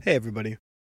Hey everybody.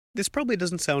 This probably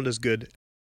doesn't sound as good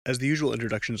as the usual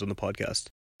introductions on the podcast,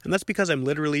 and that's because I'm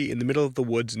literally in the middle of the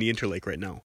woods in the Interlake right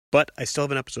now. But I still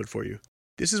have an episode for you.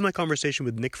 This is my conversation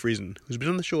with Nick Friesen, who's been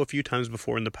on the show a few times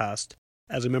before in the past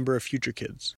as a member of Future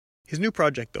Kids. His new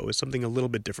project, though, is something a little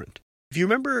bit different. If you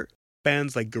remember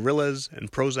bands like Gorillaz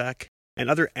and Prozac and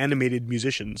other animated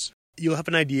musicians, you'll have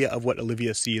an idea of what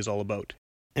Olivia C is all about.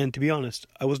 And to be honest,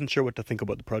 I wasn't sure what to think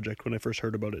about the project when I first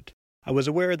heard about it. I was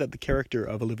aware that the character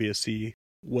of Olivia C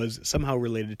was somehow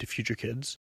related to Future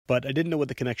Kids, but I didn't know what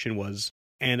the connection was,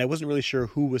 and I wasn't really sure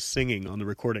who was singing on the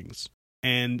recordings.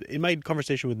 And in my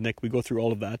conversation with Nick, we go through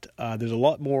all of that. There's a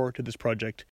lot more to this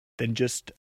project than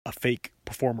just a fake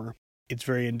performer. It's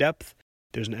very in-depth.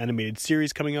 There's an animated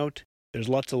series coming out. There's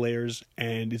lots of layers,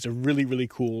 and it's a really, really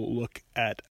cool look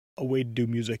at a way to do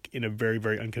music in a very,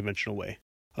 very unconventional way.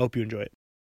 I hope you enjoy it.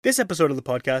 This episode of the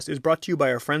podcast is brought to you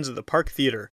by our friends at the Park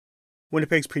Theatre,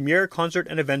 Winnipeg's premier concert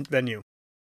and event venue.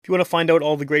 If you want to find out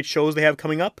all the great shows they have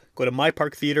coming up, go to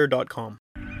myparktheatre.com.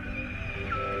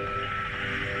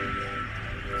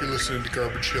 You're listening to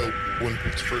Garbage Hill,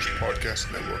 Winnipeg's first podcast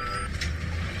network.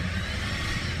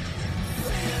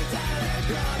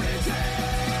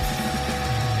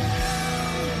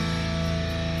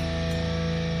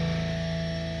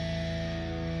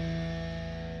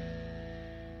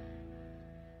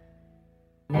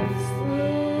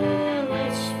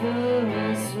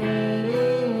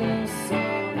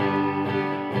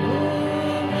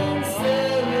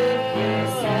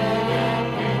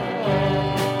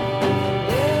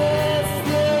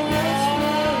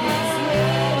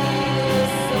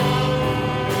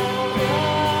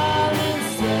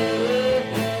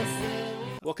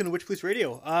 Welcome to Witch Police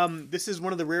Radio. This is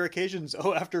one of the rare occasions,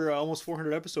 after almost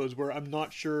 400 episodes, where I'm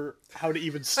not sure how to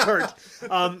even start.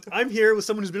 I'm here with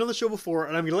someone who's been on the show before,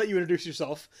 and I'm going to let you introduce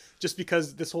yourself, just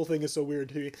because this whole thing is so weird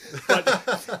to me.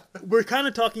 But we're kind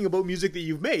of talking about music that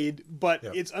you've made, but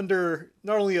It's under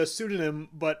not only a pseudonym,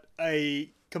 but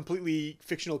a completely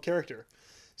fictional character.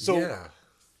 So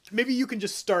maybe you can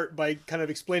just start by kind of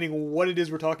explaining what it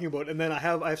is we're talking about, and then I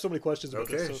have so many questions about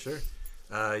this. Okay, sure.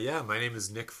 My name is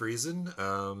Nick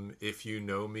Friesen. If you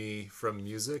know me from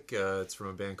music, it's from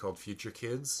a band called Future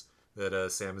Kids that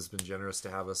Sam has been generous to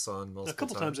have us on multiple times. A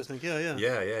couple times, I think.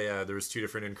 Yeah. There was two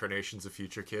different incarnations of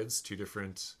Future Kids, three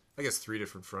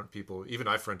different front people. Even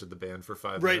I fronted the band for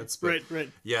 5 minutes. But right.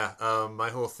 Yeah, my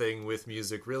whole thing with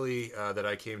music really that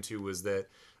I came to was that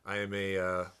I'm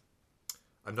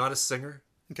not a singer.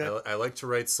 Okay. I like to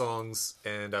write songs,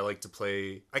 and I like to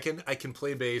play. I can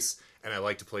play bass, and I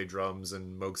like to play drums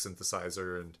and Moog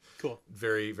synthesizer and cool.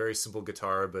 Very, very simple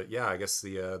guitar. But yeah, I guess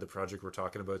the project we're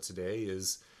talking about today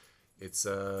is you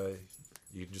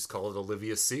can just call it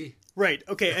Olivia C. Right.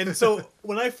 Okay. And so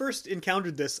when I first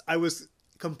encountered this, I was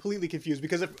completely confused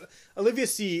because Olivia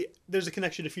C, there's a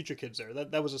connection to Future Kids there.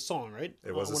 That was a song, right?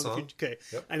 It was a song. Okay.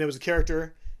 Yep. And there was a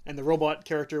character. And the robot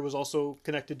character was also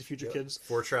connected to Future Kids.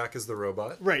 4-track is the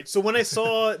robot. Right. So when I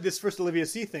saw this first Olivia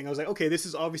C thing, I was like, okay, this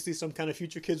is obviously some kind of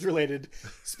Future Kids related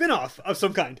spin-off of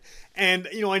some kind. And,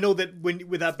 I know that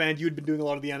with that band, you had been doing a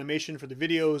lot of the animation for the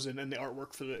videos and the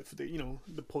artwork for the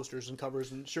the posters and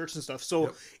covers and shirts and stuff.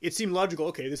 So It seemed logical.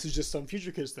 Okay, this is just some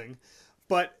Future Kids thing.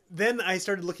 But then I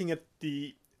started looking at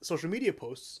the social media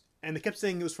posts, and they kept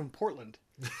saying it was from Portland.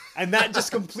 And that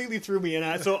just completely threw me. And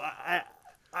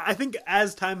I think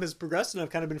as time has progressed and I've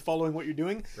kind of been following what you're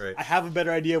doing, right, I have a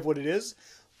better idea of what it is.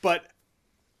 But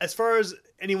as far as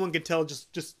anyone can tell,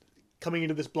 just coming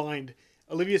into this blind,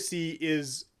 Olivia C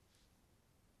is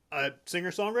a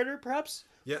singer-songwriter, perhaps?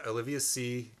 Yeah, Olivia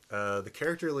C. The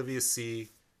character Olivia C.,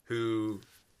 who,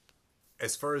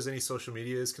 as far as any social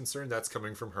media is concerned, that's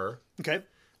coming from her. Okay.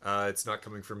 It's not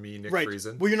coming from me, Nick right.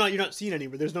 Friesen. Well, you're not seen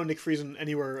anywhere. There's no Nick Friesen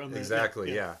anywhere on the...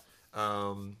 Exactly, yeah.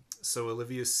 So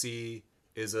Olivia C.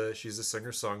 She's a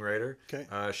singer-songwriter. Okay.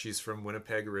 She's from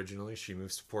Winnipeg originally. She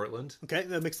moves to Portland. Okay,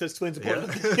 that explains the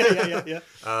Portland.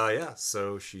 Yeah.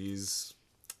 So she's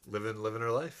living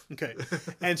her life. Okay.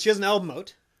 And she has an album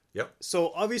out. Yep.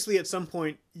 So obviously at some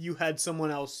point you had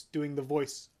someone else doing the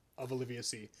voice of Olivia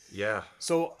C. Yeah.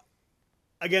 So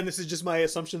again, this is just my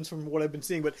assumptions from what I've been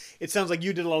seeing, but it sounds like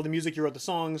you did a lot of the music, you wrote the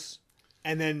songs,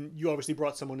 and then you obviously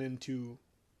brought someone in to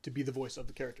be the voice of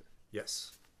the character.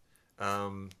 Yes.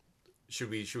 Should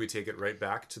we take it right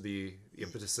back to the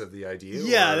impetus of the idea?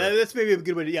 Yeah, that's maybe a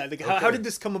good way to... Yeah, how did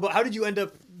this come about? How did you end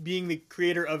up being the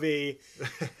creator of a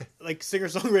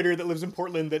singer-songwriter that lives in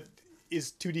Portland that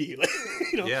is 2D?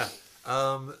 Yeah.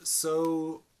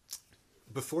 So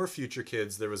before Future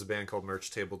Kids, there was a band called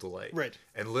Merch Table Delight. Right.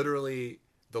 And literally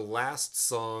the last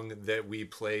song that we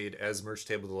played as Merch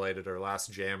Table Delight at our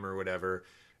last jam or whatever,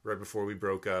 right before we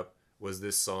broke up, was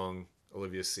this song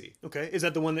Olivia C. Okay. Is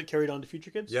that the one that carried on to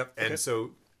Future Kids? Yep. Okay. And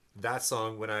so that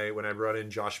song, when I brought in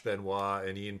Josh Benoit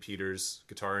and Ian Peters,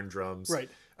 guitar and drums, Right.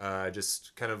 I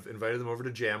just kind of invited them over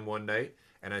to jam one night,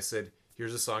 and I said,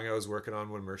 here's a song I was working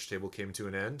on when Merch Table came to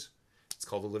an end. It's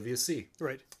called Olivia C.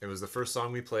 Right. It was the first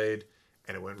song we played,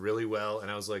 and it went really well,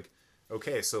 and I was like,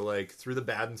 okay, so like through the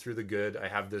bad and through the good, I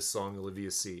have this song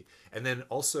Olivia C. And then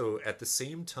also at the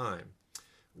same time,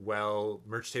 while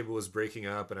Merch Table was breaking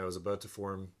up and I was about to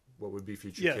form what would be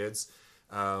Future Kids,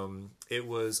 it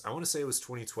was, I want to say it was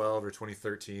 2012 or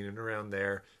 2013 and around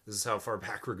there. This is how far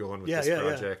back we're going with this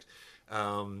project.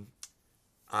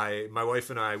 My wife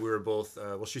and I, we were both,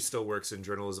 well, she still works in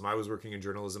journalism. I was working in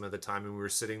journalism at the time, and we were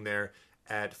sitting there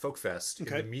at Folkfest in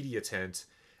the media tent,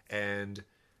 and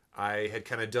I had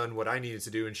kind of done what I needed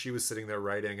to do, and she was sitting there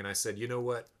writing, and I said, you know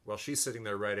what? While she's sitting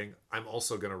there writing, I'm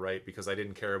also going to write, because I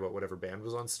didn't care about whatever band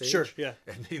was on stage. Sure, yeah.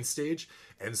 At main stage.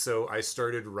 And so I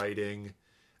started writing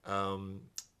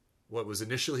what was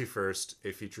initially first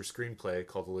a feature screenplay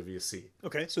called Olivia C.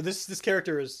 Okay, so this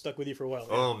character has stuck with you for a while.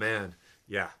 Oh, man.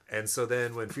 Yeah. And so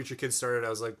then when Future Kids started, I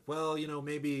was like, well, you know,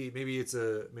 maybe it's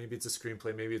a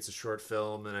screenplay, maybe it's a short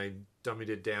film, and I dummied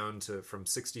it down to from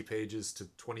 60 pages to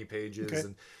 20 pages.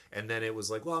 Okay. And then it was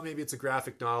like, well, maybe it's a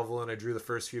graphic novel, and I drew the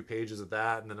first few pages of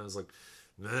that, and then I was like,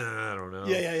 nah, I don't know.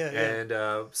 Yeah. And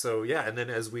and then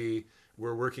as we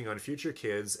were working on Future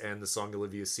Kids, and the song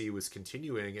Olivia C was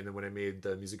continuing, and then when I made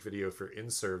the music video for In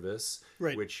Service,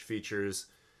 which features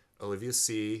Olivia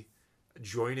C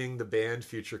joining the band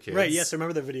Future Kids. Right, yes, I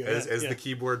remember the video. As the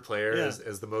keyboard player,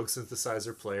 as the Moog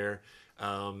synthesizer player,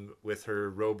 with her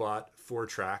robot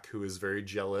 4-track, who is very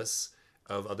jealous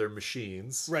of other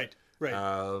machines. Right.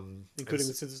 Including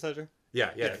the synthesizer?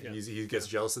 Yeah. He gets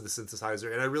jealous of the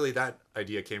synthesizer. And that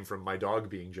idea came from my dog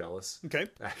being jealous. Okay.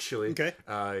 Actually. Okay.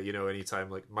 Anytime,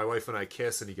 like, my wife and I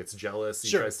kiss and he gets jealous.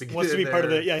 He tries to get wants to be there. part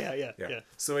of it. Yeah.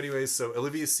 So anyways,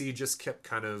 Olivia C just kept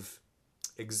kind of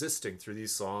existing through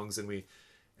these songs, and we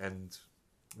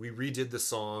redid the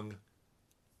song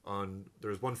on,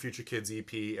 there was one Future Kids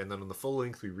EP, and then on the full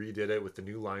length we redid it with the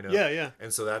new lineup.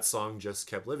 And so that song just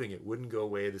kept living. It wouldn't go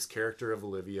away. This character of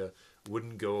Olivia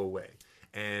wouldn't go away.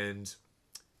 And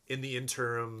in the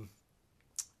interim,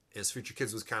 as Future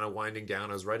Kids was kind of winding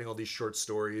down, I was writing all these short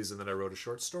stories, and then I wrote a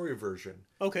short story version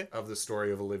of the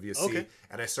story of Olivia C.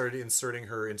 And I started inserting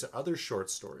her into other short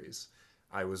stories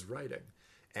I was writing.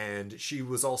 And she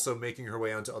was also making her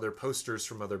way onto other posters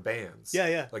from other bands.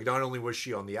 Like, not only was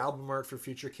she on the album art for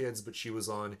Future Kids, but she was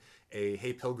on a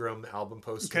Hey Pilgrim album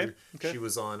poster. She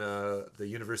was on the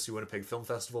University of Winnipeg Film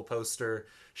Festival poster.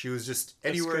 She was just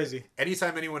anywhere. Crazy.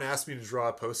 Anytime anyone asked me to draw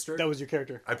a poster, that was your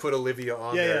character. I put Olivia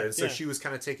on there. And so she was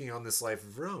kind of taking on this life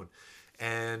of her own.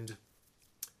 And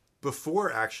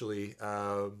before, actually,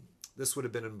 this would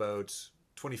have been about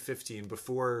 2015,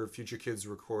 before Future Kids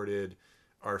recorded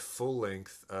our full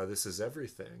length, This Is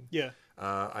Everything.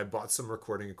 I bought some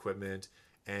recording equipment,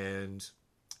 and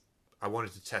I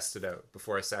wanted to test it out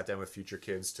before I sat down with Future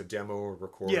Kids to demo or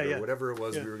record or whatever it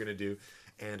was we were going to do.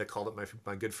 And I called up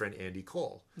my good friend Andy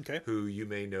Cole, who you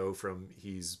may know from,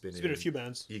 he's been in a few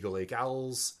bands. Eagle Lake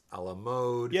Owls, a la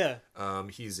Mode.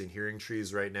 He's in Hearing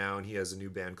Trees right now, and he has a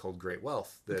new band called Great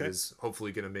Wealth that is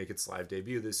hopefully going to make its live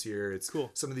debut this year. It's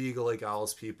some of the Eagle Lake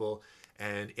Owls people.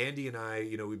 And Andy and I,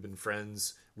 we've been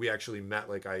friends. We actually met,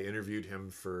 like, I interviewed him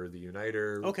for the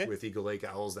Uniter with Eagle Lake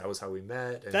Owls. That was how we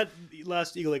met. And that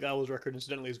last Eagle Lake Owls record,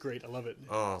 incidentally, is great. I love it.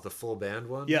 Oh, the full band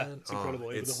one? Yeah, man? It's incredible.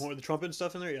 The trumpet and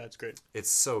stuff in there, it's great. It's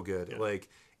so good. Like,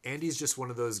 Andy's just one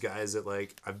of those guys that,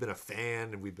 like, I've been a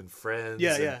fan, and we've been friends.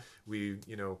 We,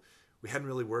 we hadn't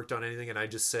really worked on anything, and I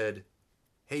just said,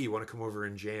 hey, you want to come over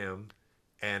and jam?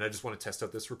 And I just want to test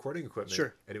out this recording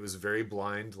equipment. And it was very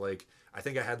blind. Like, I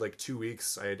think I had like 2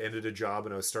 weeks. I had ended a job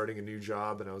and I was starting a new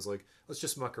job, and I was like, let's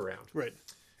just muck around.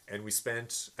 And we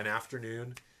spent an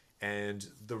afternoon, and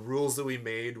the rules that we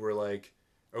made were like,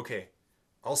 okay,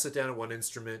 I'll sit down at one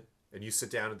instrument and you sit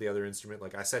down at the other instrument.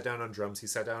 Like, I sat down on drums, he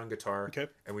sat down on guitar,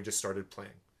 and we just started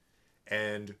playing.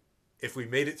 And if we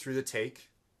made it through the take,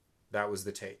 that was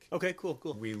the take.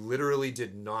 Cool. We literally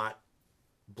did not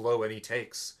blow any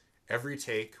takes. Every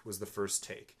take was the first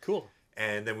take. Cool.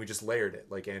 And then we just layered it.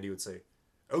 Like, Andy would say,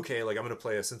 okay, like, I'm going to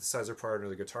play a synthesizer part or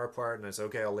the guitar part. And I said,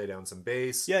 okay, I'll lay down some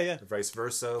bass. And vice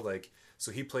versa. Like,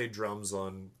 so he played drums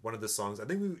on one of the songs. I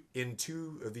think in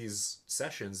 2 of these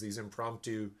sessions, these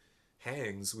impromptu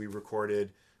hangs, we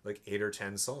recorded like 8 or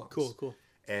 10 songs. Cool.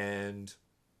 And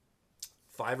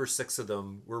 5 or 6 of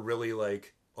them were really,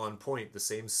 like, on point. The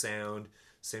same sound,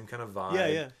 same kind of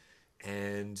vibe.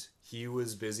 And he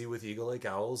was busy with Eagle Lake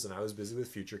Owls, and I was busy with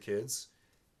Future Kids.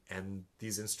 And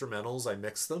these instrumentals, I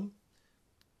mixed them,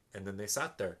 and then they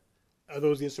sat there. Are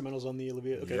those the instrumentals on the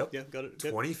Olivia? Okay, Yep. yeah, got it.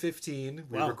 2015,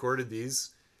 we Wow. recorded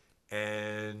these,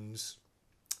 and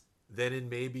then in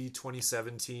maybe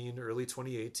 2017, early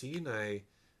 2018, I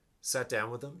sat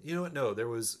down with them. You know what? No, there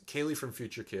was Kaylee from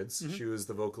Future Kids. She was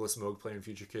the vocalist Moog player in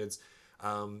Future Kids.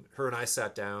 Her and I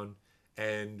sat down,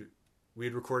 and we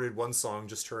had recorded one song,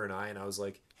 just her and I was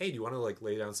like, hey, do you want to like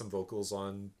lay down some vocals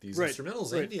on these Right,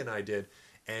 instrumentals? right. Andy and I did,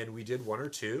 and we did one or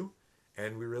two,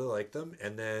 and we really liked them.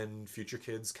 And then Future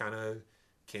Kids kind of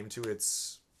came to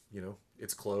its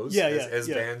close, as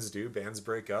bands do. Bands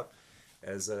break up.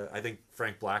 As I think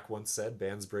Frank Black once said,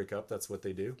 bands break up. That's what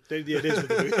they do. It is what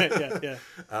they do.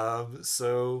 yeah.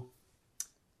 So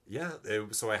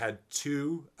I had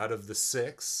 2 out of the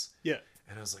 6. Yeah.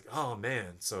 And I was like, oh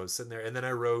man. So I was sitting there, and then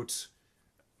I wrote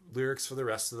lyrics for the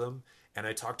rest of them, and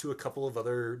I talked to a couple of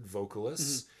other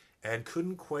vocalists and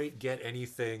couldn't quite get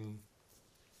anything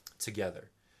together.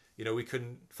 We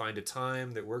couldn't find a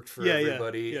time that worked for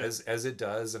everybody as it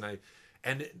does,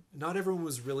 and not everyone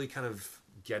was really kind of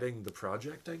getting the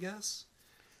project, I guess.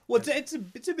 Well, it's a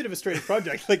bit of a strange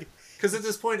project, like, because at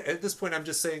this point I'm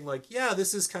just saying, like, yeah,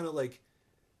 this is kind of like,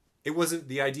 it wasn't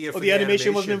the idea for the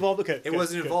animation wasn't involved. Okay, it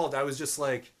wasn't involved. I was just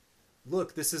like,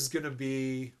 look, this is gonna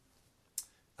be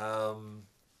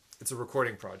it's a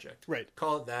recording project, right?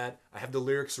 Call it that. I have the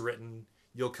lyrics written.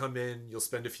 You'll come in, you'll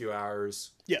spend a few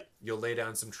hours, you'll lay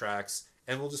down some tracks,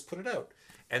 and we'll just put it out.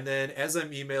 And then as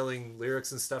I'm emailing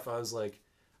lyrics and stuff, I was like,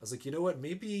 you know what,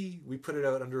 maybe we put it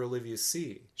out under Olivia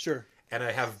C. Sure. And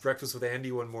I have breakfast with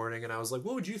Andy one morning, and I was like,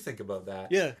 what would you think about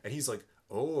that? Yeah. And he's like,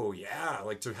 oh yeah,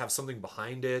 like to have something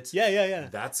behind it. Yeah.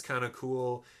 That's kind of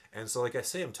cool. And so, like I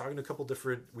say, I'm talking to a couple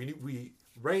different, we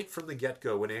right from the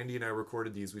get-go, when Andy and I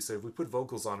recorded these, we said, if we put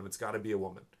vocals on them, it's got to be a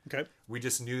woman. Okay. We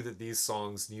just knew that these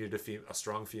songs needed a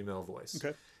strong female voice.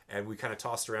 Okay. And we kind of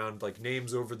tossed around like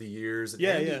names over the years. And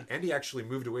Yeah, Andy actually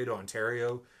moved away to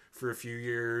Ontario for a few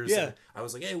years. Yeah. And I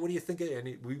was like, hey, what do you think?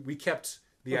 And we kept,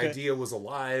 the idea was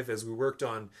alive as we worked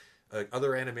on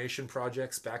other animation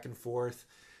projects back and forth.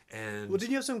 And well,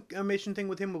 didn't you have some animation thing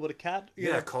with him about a cat?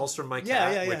 Yeah, Calls from My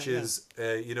Cat, which is,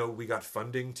 we got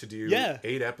funding to do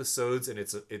 8 episodes, and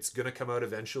it's going to come out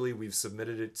eventually. We've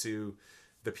submitted it to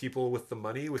the people with the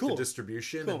money, with the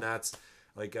distribution, and that's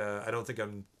like, I don't think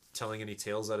I'm telling any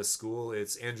tales out of school.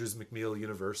 It's Andrews McMeel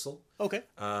Universal. Okay.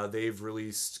 They've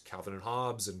released Calvin and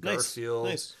Hobbes and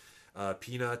Garfield,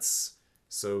 Peanuts.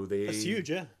 So that's huge,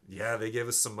 yeah. Yeah, they gave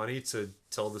us some money to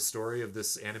tell the story of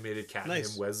this animated cat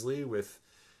named Wesley,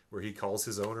 where he calls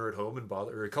his owner at home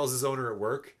or he calls his owner at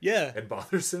work. Yeah. And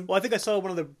bothers him. Well, I think I saw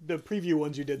one of the preview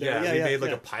ones you did there. Yeah, we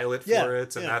made a pilot for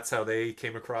it, and that's how they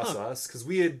came across us, because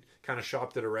we had kind of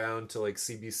shopped it around to like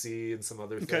CBC and some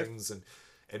other things,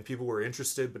 and people were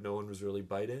interested, but no one was really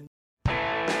biting.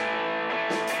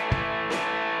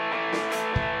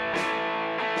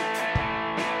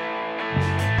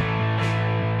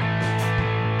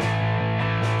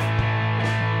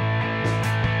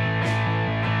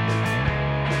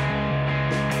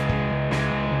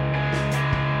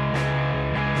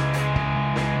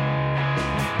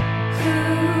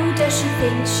 She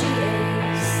thinks she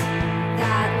is,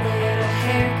 that little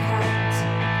haircut,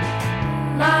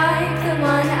 like the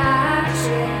one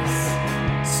actress,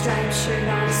 striped shirt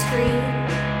on screen.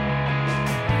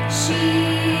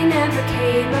 She never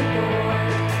came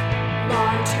aboard,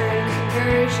 long-term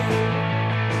conversion,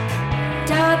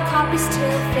 dub copies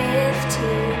till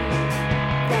 15,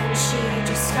 then she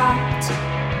just stopped.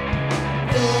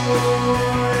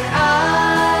 Your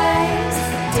eyes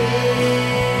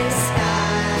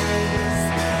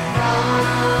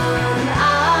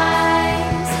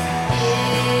eyes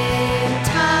in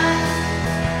time.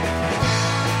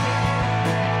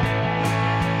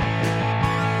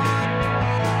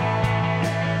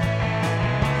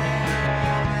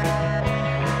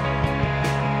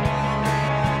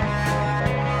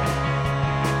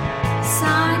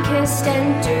 Sun-kissed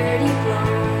and dirty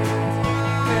blonde,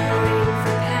 burning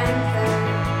for Panther,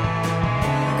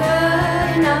 good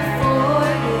enough for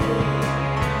you,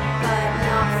 but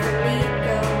not for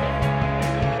Nico.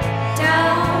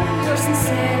 Doubt your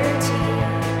sincerity,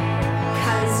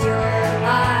 'cause you're a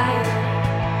liar.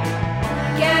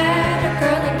 Get a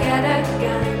girl and get a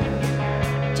gun,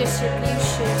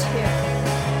 distribution too.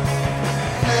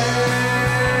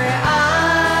 Her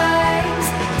eyes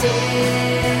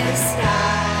disguise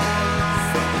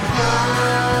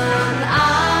from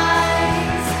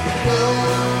eyes,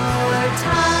 your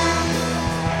time.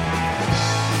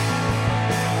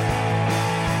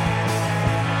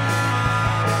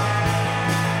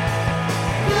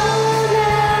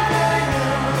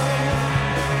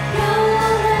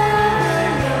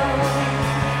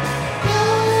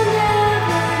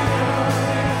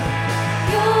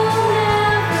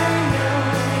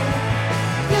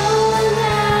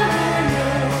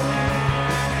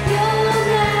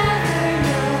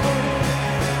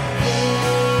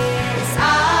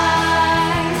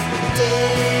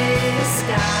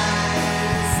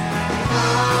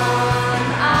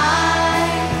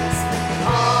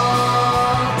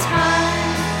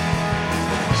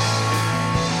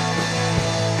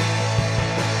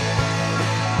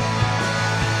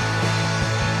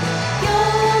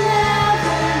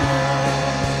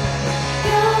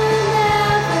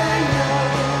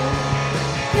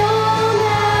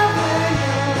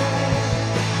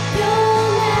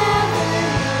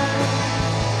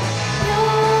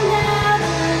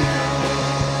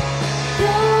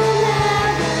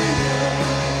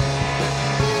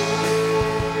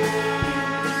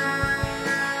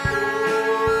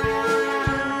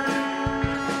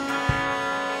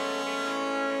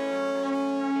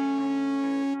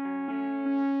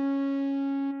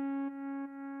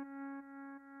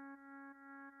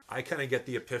 I kind of get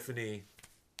the epiphany.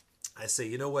 I say,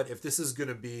 you know what? If this is going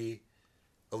to be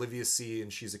Olivia C.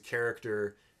 and she's a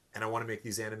character, and I want to make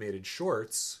these animated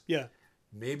shorts, Yeah.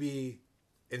 maybe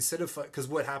instead of, because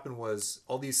what happened was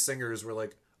all these singers were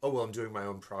like, oh, well, I'm doing my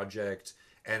own project,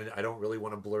 and I don't really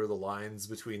want to blur the lines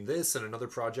between this and another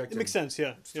project. It makes sense,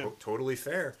 yeah. It's Yeah. totally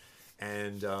fair.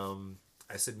 And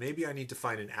I said, maybe I need to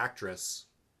find an actress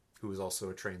who is also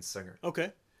a trained singer.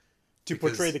 Okay. To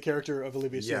Because- portray the character of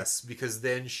Olivia C. Yes, because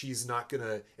then it's not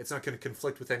gonna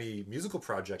conflict with any musical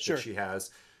project Sure. that she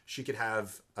has. She could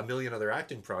have a million other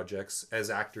acting projects as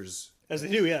actors As they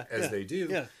do, yeah. as yeah. they do.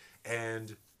 Yeah.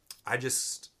 And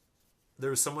there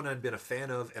was someone I'd been a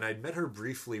fan of, and I'd met her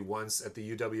briefly once at the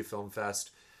UW Film Fest.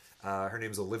 Her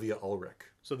name's Olivia Ulrich.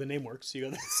 So the name works. You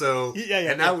got that. So, Yeah, yeah, and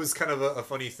yeah. that was kind of a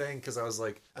funny thing because I was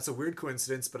like, that's a weird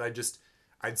coincidence, but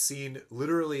I'd seen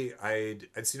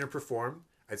her perform.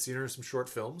 I'd seen her in some short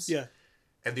films. Yeah.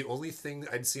 And the only thing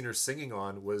I'd seen her singing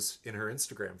on was in her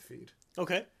Instagram feed.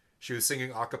 Okay. She was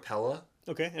singing a cappella.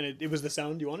 Okay. And it was the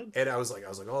sound you wanted? And I was like,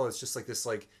 oh, it's just like this,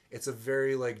 like, it's a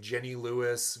very like Jenny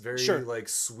Lewis, very Sure. like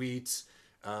sweet,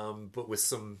 but with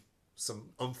some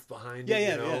oomph behind Yeah, it,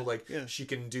 yeah, you know, yeah, like yeah. she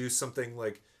can do something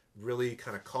like really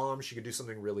kind of calm. She could do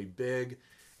something really big.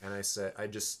 And I said,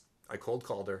 I cold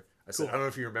called her. I said, Cool. I don't know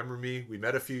if you remember me. We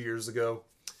met a few years ago.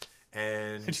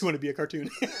 And And you want to be a cartoon?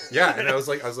 yeah, and I was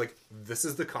like, this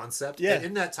is the concept. Yeah. And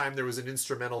in that time, there was an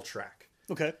instrumental track.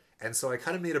 Okay. And so I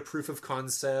kind of made a proof of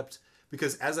concept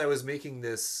because as I was making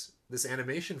this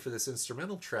animation for this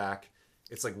instrumental track,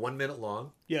 it's like 1 minute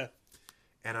long. Yeah.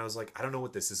 And I was like, I don't know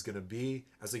what this is going to be.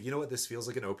 I was like, you know what? This feels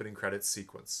like an opening credits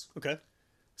sequence. Okay.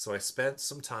 So I spent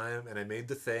some time and I made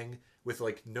the thing with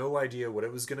like no idea what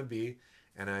it was going to be.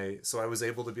 And I was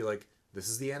able to be like, this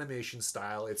is the animation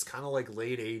style. It's kind of like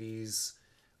late 80s,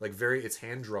 like it's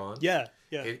hand drawn. Yeah.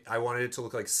 Yeah. I wanted it to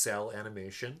look like cell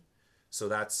animation. So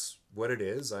that's what it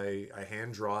is. I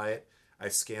hand draw it. I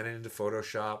scan it into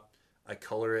Photoshop. I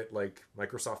color it like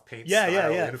Microsoft Paint Yeah,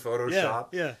 style yeah. in Photoshop.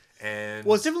 Yeah. And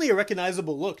Well, it's definitely a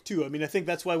recognizable look too. I mean, I think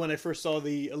that's why when I first saw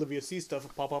the Olivia C stuff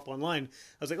pop up online,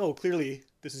 I was like, "Oh, clearly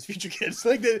this is Future Kids."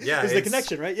 Like, there's the it's-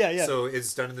 connection, right? Yeah, yeah. So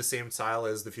it's done in the same style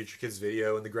as the Future Kids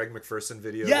video and the Greg McPherson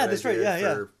video. Yeah, that that's I right. did Yeah,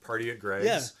 yeah. for Party at Greg's.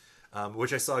 Yeah.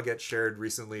 Which I saw get shared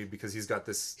recently because he's got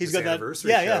this He's got that.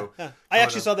 anniversary Yeah, show. yeah. I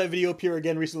actually saw that video appear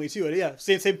again recently too. And yeah,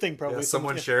 same thing probably. Yeah,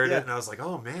 someone yeah, shared yeah. it, and I was like,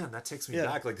 "Oh man, that takes me Yeah.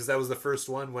 back!" Like, because that was the first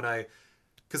one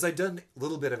because I'd done a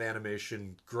little bit of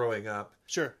animation growing up,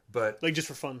 Sure. but Like just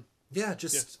for fun. yeah,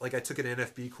 like I took an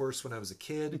NFB course when I was a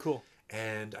kid. Cool.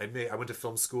 And I went to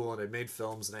film school and I made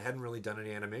films and I hadn't really done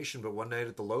any animation. But one night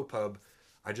at the Low Pub,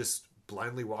 I just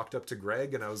blindly walked up to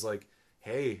Greg and I was like,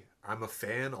 "Hey, I'm a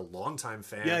fan, a longtime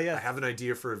fan. Yeah, yeah. I have an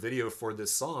idea for a video for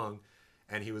this song."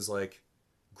 And he was like,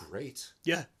 "Great."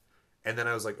 Yeah. And then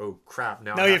I was like, "Oh crap!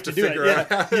 Now Now I you have have to to do it. figure Yeah.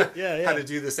 out how, Yeah, how yeah. to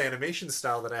do this animation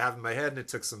style that I have in my head." And it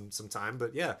took some time,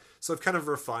 but yeah. So I've kind of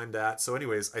refined that. So,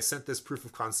 anyways, I sent this proof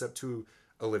of concept to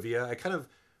Olivia.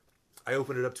 I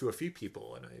opened it up to a few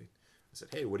people, and I said,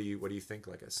 "Hey, what do you think?"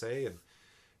 Like I say,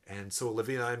 and so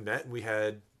Olivia and I met, and we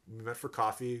met for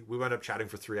coffee. We wound up chatting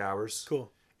for 3 hours.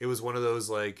 Cool. It was one of those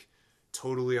like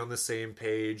totally on the same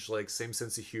page, like same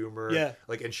sense of humor. Yeah.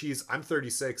 Like, and I'm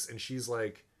 36, and she's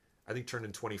like, I think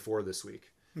turning 24 this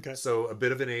week. Okay. So a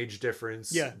bit of an age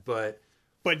difference. Yeah. But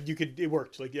But it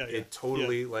worked. Like, yeah. it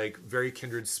totally like very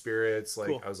kindred spirits. Like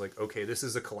Cool. I was like, okay, this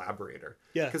is a collaborator.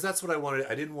 Yeah. Because that's what I wanted.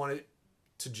 I didn't want it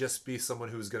to just be someone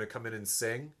who was going to come in and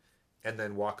sing and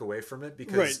then walk away from it.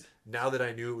 Because Right. now that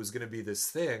I knew it was going to be this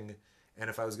thing, and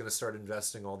if I was going to start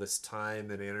investing all this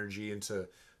time and energy into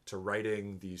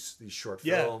writing these short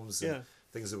Yeah, films and yeah.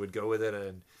 things that would go with it,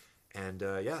 and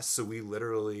so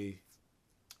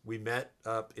we met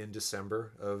up in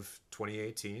December of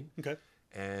 2018. Okay.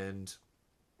 And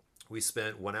we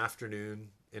spent one afternoon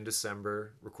in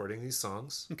December recording these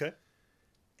songs. Okay.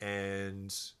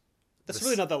 And That's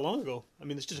really not that long ago. I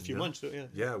mean, it's just a few months. So yeah.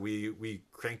 yeah, we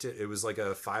cranked it. It was like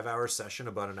a 5-hour session,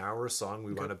 about an hour a song.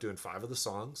 We wound up doing 5 of the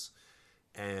songs.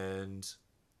 And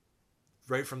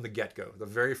right from the get-go, the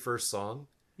very first song,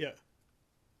 Yeah.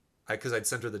 because I'd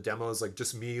sent her the demos, like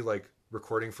just me like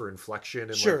recording for inflection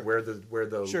and Sure. like where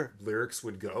the Sure. lyrics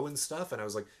would go and stuff. And I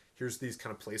was like, here's these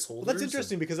kind of placeholders. Well, that's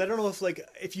interesting because I don't know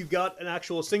if you got an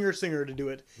actual singer to do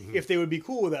it, if they would be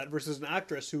cool with that versus an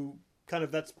actress who kind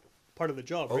of that's part of the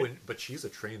job, right? But she's a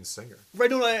trained singer. Right,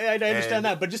 no, I understand And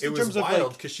that, but just it in was terms of wild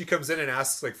like, because she comes in and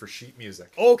asks like for sheet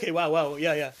music, oh, okay, wow,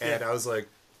 yeah. and I was like,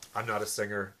 I'm not a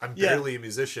singer. I'm Yeah. barely a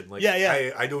musician. Like,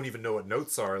 Yeah. I don't even know what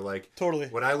notes are. Like, Totally.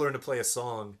 When I learn to play a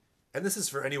song, and this is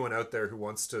for anyone out there who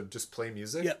wants to just play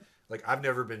music. Yeah. Like, I've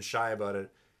never been shy about it.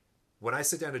 When I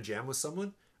sit down to jam with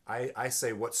someone, I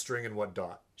say what string and what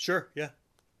dot. Sure, yeah.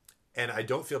 And I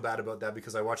don't feel bad about that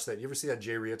because I watched that. You ever see that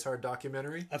Jay Reatard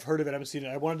documentary? I've heard of it. I haven't seen it.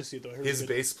 I wanted to see it though. I heard His it was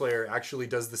good. bass player actually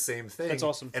does the same thing. That's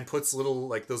awesome. And puts little,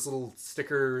 like, those little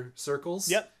sticker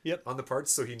circles Yep. on the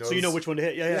parts so he knows. So you know which one to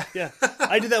hit. Yeah.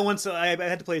 I did that once. I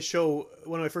had to play a show.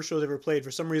 One of my first shows I ever played.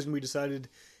 For some reason, we decided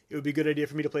it would be a good idea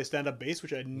for me to play stand-up bass,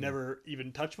 which I'd never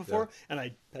even touched before, and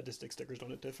I had to stick stickers on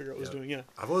it to figure out what I was doing. Yeah,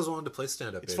 I've always wanted to play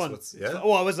stand-up it's bass. fun. What's- It's yeah? fun.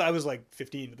 Well, I was like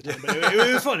 15 at the time, but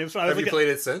it was fun. It was fun. I was Have you like, played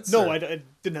it since? No, or- I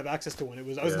didn't have access to one. I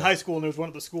was in Yeah. high school, and there was one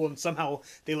at the school, and somehow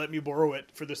they let me borrow it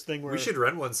for this thing where We should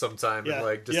rent one sometime and,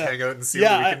 like, just hang out and see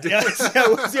yeah, what we can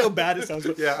do. see how bad it sounds.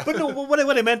 Yeah. But no, what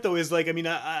I meant though is like, I mean,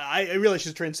 I realize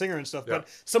she's a trained singer and stuff, Yeah. but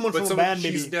someone from a band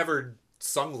maybe. She's never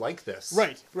sung like this.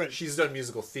 Right. She's done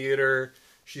musical theater.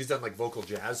 She's done, like, vocal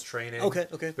jazz training. Okay.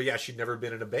 But yeah, she'd never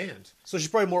been in a band. So she's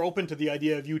probably more open to the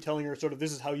idea of you telling her sort of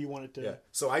this is how you want it to. Yeah.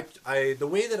 So I the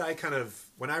way that I kind of,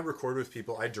 when I record with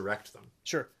people, I direct them.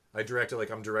 Sure. I direct it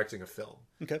like I'm directing a film.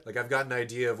 Okay. Like I've got an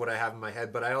idea of what I have in my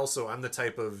head, but I'm the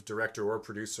type of director or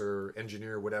producer, or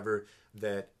engineer, whatever,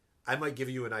 that I might give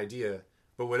you an idea,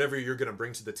 but whatever you're going to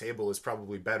bring to the table is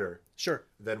probably better Sure.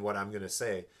 than what I'm going to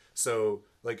say. So,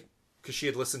 like, because she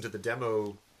had listened to the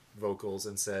demo vocals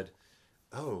and said,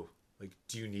 "Oh, like,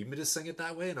 do you need me to sing it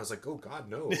that way?" And I was like, "Oh God,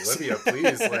 no, Olivia,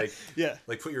 please, like, Yeah.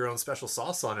 like put your own special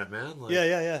sauce on it, man." Like,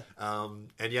 Yeah.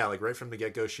 and yeah, like right from the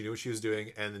get-go, she knew what she was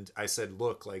doing. And I said,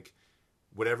 "Look, like,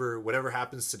 whatever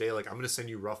happens today, like, I'm going to send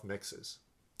you rough mixes,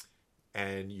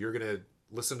 and you're going to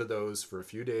listen to those for a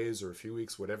few days or a few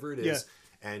weeks, whatever it is,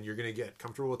 and you're going to get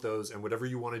comfortable with those, and whatever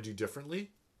you want to do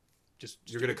differently, Just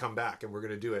you're going to come back and we're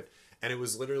going to do it." And it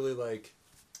was literally like,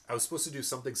 I was supposed to do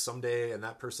something someday, and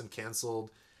that person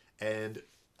canceled, and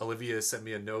Olivia sent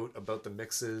me a note about the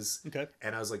mixes. Okay.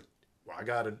 And I was like, well, I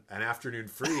got an afternoon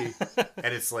free.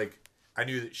 And it's like, I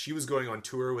knew that she was going on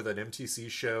tour with an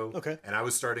MTC show. Okay. And I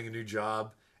was starting a new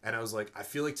job. And I was like, I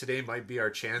feel like today might be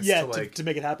our chance Yeah, to like to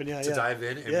make it happen. Yeah. to dive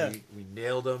in. And Yeah. we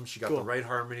nailed them. She got Cool. the right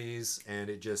harmonies, and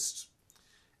it just,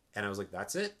 and I was like,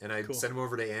 that's it. And I Cool. sent him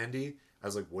over to Andy. I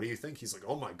was like, what do you think? He's like,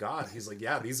 oh my God. He's like,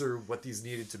 yeah, these are what these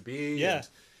needed to be. Yeah. And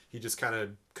he just kind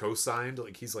of co-signed.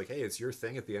 Like, he's like, hey, it's your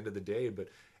thing at the end of the day. But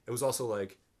it was also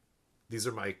like, these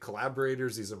are my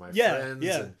collaborators. These are my friends.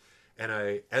 Yeah. And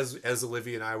I, as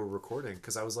Olivia and I were recording,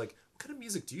 because I was like, what kind of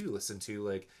music do you listen to?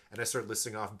 Like, and I started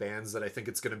listing off bands that I think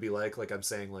it's going to be like I'm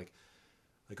saying like,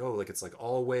 oh, like it's like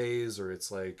Always, or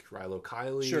it's like Rilo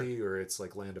Kiley, Sure. or it's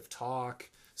like Land of Talk,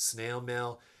 Snail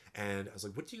Mail. And I was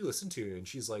like, what do you listen to? And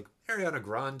she's like, Ariana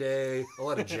Grande, a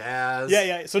lot of jazz.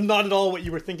 Yeah. So not at all what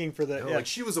you were thinking for the. You know, yeah. like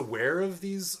she was aware of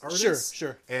these artists.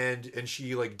 Sure. And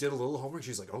she like did a little homework.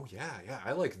 She's like, oh yeah,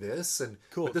 I like this. And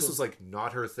Cool, but this cool. was like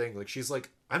not her thing. Like she's like,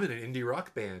 I'm in an indie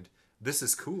rock band. This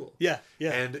is cool. Yeah.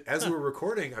 And as we were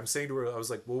recording, I'm saying to her, I was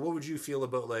like, well, what would you feel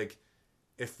about like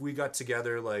if we got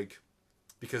together, like,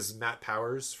 because Matt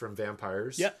Powers from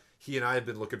Vampires, Yeah. he and I had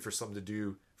been looking for something to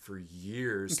do for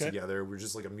years Okay. together. We're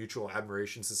just like a mutual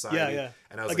admiration society. Yeah.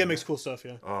 And I was Again, like, makes cool stuff.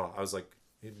 Yeah. oh, I was like,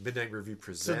 Midnight Review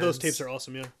presents. So those tapes are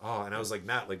awesome. Yeah. Oh, and I was like,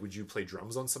 Matt, like, would you play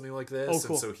drums on something like this? Oh,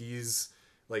 cool. And so he's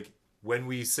like, when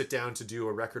we sit down to do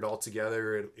a record all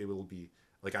together, it will be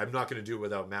like, I'm not going to do it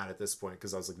without Matt at this point,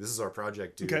 because I was like, this is our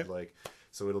project, dude. Okay. Like,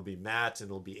 so it'll be Matt, and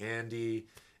it'll be Andy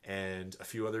and a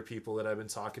few other people that I've been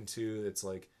talking to. It's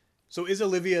like, So is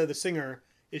Olivia the singer?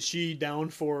 Is she down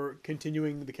for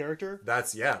continuing the character?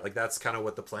 that's kind of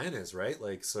what the plan is, right?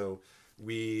 Like, so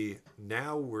we're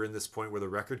in this point where the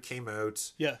record came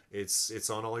out. Yeah. It's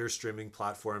on all your streaming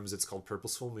platforms. It's called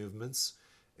Purposeful Movements.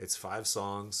 It's 5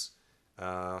 songs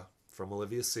from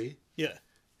Olivia C. Yeah.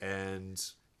 And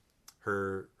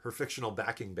her fictional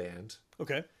backing band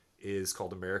Okay. is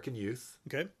called American Youth.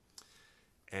 Okay.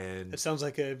 And It sounds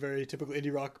like a very typical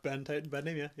indie rock band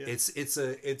name. Yeah.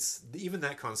 it's even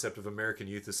that concept of American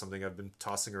Youth is something I've been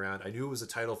tossing around. I knew it was a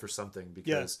title for something,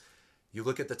 because you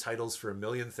look at the titles for a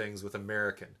million things with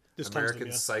American. There's tons of them, American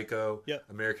yeah. Psycho, Yep.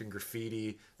 American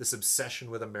Graffiti, this obsession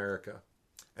with America.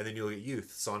 And then you look at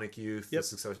Youth, Sonic Youth, Yep.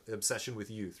 this obsession with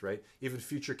youth, right? Even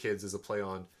Future Kids is a play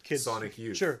on Kids. Sonic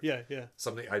Youth. Sure. Yeah.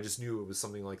 Something, I just knew it was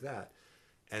something like that.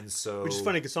 And so... Which is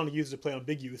funny because Sonic used to play on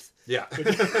Big Youth. Yeah.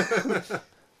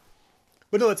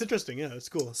 But no, that's interesting. Yeah, that's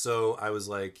cool. So I was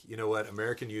like, you know what?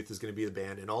 American Youth is going to be the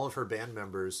band, and all of her band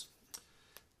members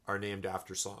are named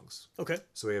after songs. Okay.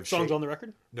 So we have Songs on the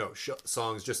record? No,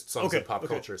 songs, just songs Okay, in pop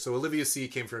okay. culture. So Olivia C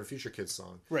came from a Future Kids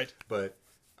song. Right. But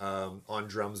on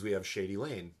drums, we have Shady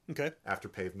Lane Okay. after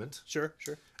Pavement. Sure.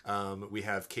 We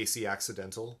have Casey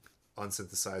Accidental on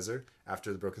synthesizer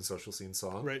after the Broken Social Scene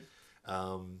song. Right.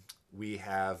 We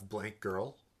have Blank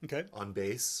Girl Okay. on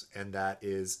bass, and that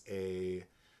is a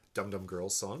Dum Dum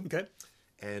Girls song. Okay.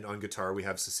 And on guitar, we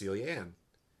have Cecilia Ann,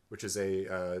 which is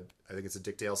I think it's a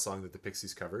Dick Dale song that the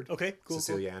Pixies covered. Okay, cool.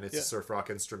 Cecilia Ann. It's Yeah. a surf rock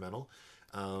instrumental.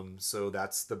 So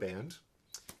that's the band.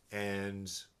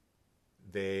 And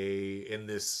they, in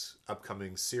this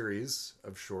upcoming series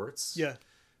of shorts, Yeah.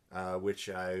 which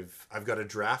I've got a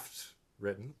draft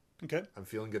written. Okay. I'm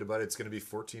feeling good about it. It's going to be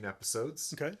 14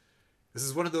 episodes. Okay. This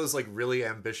is one of those like really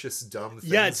ambitious, dumb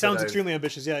things. Yeah, it sounds that extremely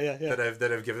ambitious. Yeah.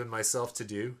 that I've given myself to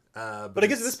do. But I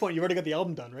guess at this point, you've already got the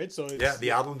album done, right? So yeah,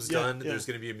 the album's done. yeah. There's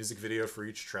going to be a music video for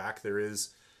each track. There is.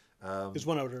 There's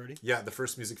one out already. Yeah, the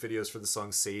first music video is for the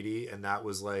song Sadie, and that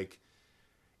was like,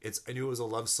 I knew it was a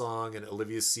love song, and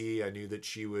Olivia C. I knew that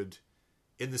she would,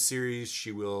 in the series,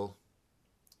 she will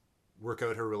work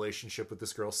out her relationship with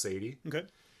this girl Sadie. Okay.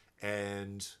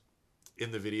 And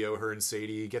in the video, her and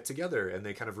Sadie get together, and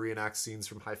they kind of reenact scenes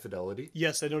from High Fidelity.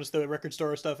 Yes, I noticed the record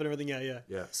store stuff and everything. Yeah.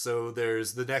 Yeah. So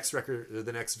there's the next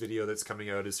the next video that's coming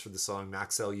out is for the song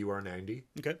Maxell UR90.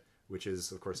 Okay. Which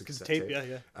is, of course, a cassette Tape. tape.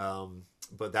 Yeah.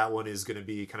 But that one is going to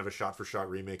be kind of a shot-for-shot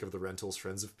remake of the Rentals'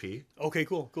 Friends of P. Okay,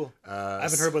 cool. I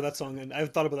haven't heard about that song, and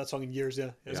I've thought about that song in years.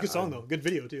 Yeah, it's a good song though. Good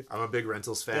video too. I'm a big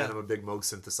Rentals fan. Yeah. I'm a big Moog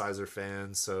synthesizer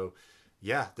fan. So,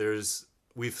 yeah,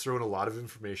 we've thrown a lot of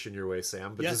information your way,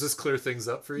 Sam. But Yes. does this clear things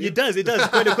up for you? It does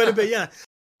quite a bit. Yeah.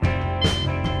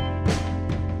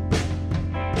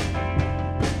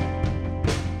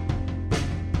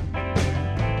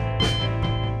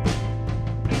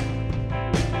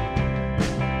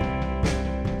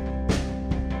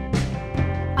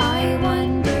 I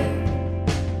wonder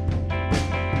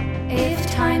if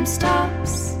time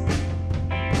stops.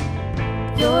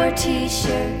 Your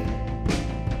t-shirt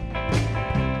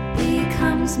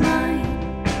becomes mine.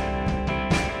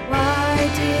 Why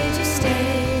did you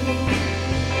stay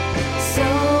so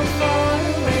far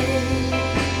away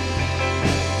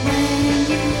when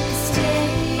you could stay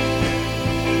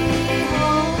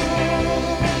home?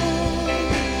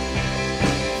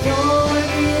 Your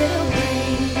little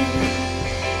brain,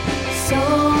 so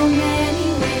many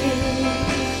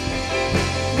ways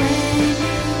when you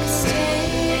could stay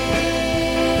here.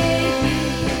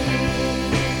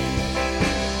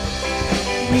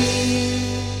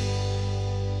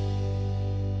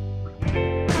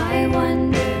 I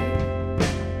wonder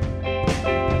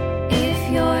if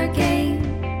your game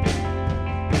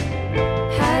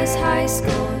has high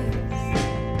scores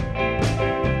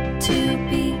to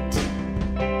beat.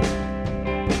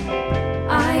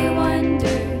 I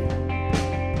wonder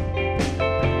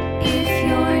if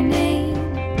your name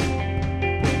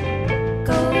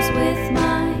goes with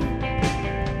mine.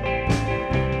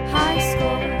 High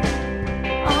score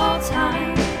all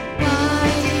time. Why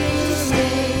did you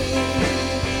stay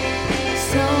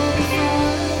so far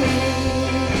away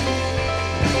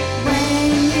when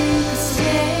you could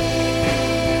stay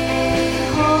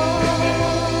home?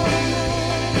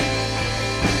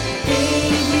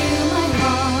 Gave you my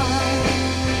heart,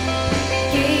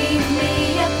 gave me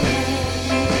a pen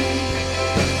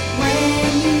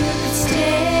when you could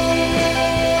stay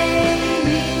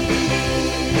near.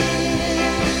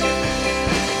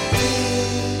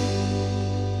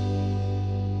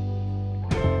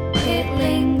 It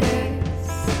lingers,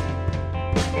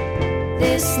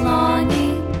 this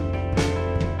longing,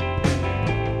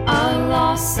 a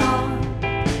lost song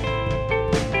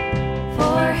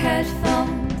for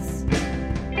headphones.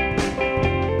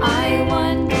 I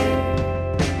wonder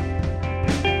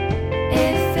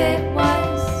if it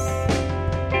was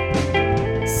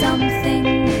something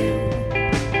new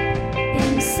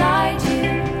inside you.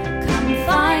 Come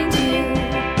find you.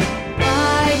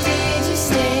 Why did you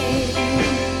stay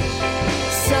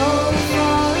so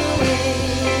far away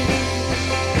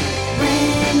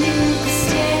when you could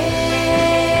stay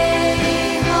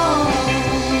home?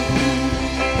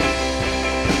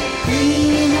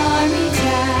 Green Army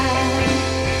Jack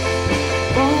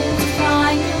won't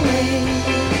find your way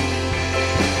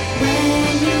when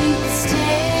you could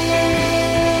stay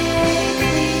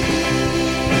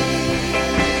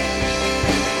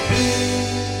clean.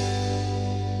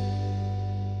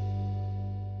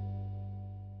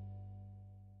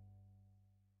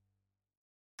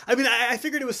 I mean, I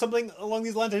figured it was something along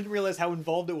these lines. I didn't realize how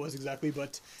involved it was exactly,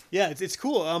 but yeah, it's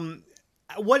cool.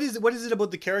 What is it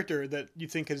about the character that you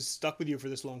think has stuck with you for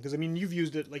this long? Because I mean, you've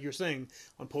used it, like you're saying,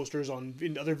 on posters,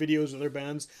 in other videos, other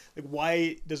bands. Like,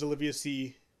 why does Olivia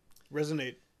C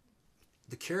resonate?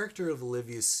 The character of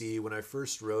Olivia C., when I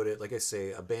first wrote it, like I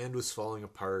say, a band was falling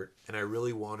apart, and I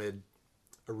really wanted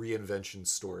a reinvention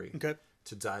story Okay.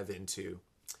 to dive into.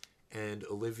 And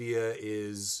Olivia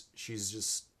she's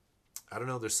just, I don't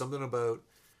know, there's something about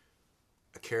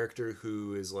a character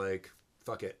who is like,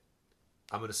 fuck it.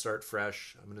 I'm going to start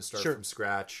fresh. I'm going to start Sure. from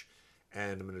scratch,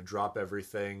 and I'm going to drop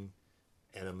everything,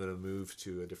 and I'm going to move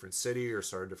to a different city or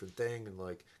start a different thing. And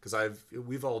like, because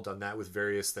we've all done that with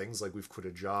various things. Like we've quit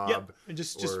a job. Yeah, and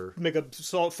just or, make a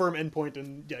solid, firm endpoint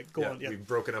and go on. Yeah, we've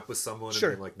broken up with someone Sure.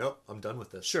 and been like, nope, I'm done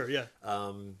with this. sure. Yeah,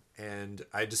 And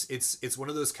I just, it's one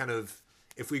of those kind of,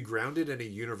 if we ground it in a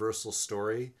universal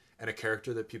story and a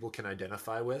character that people can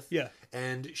identify with. Yeah.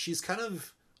 And she's kind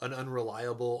of an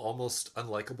unreliable, almost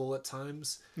unlikable at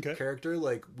times Okay. character.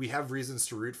 Like we have reasons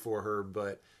to root for her,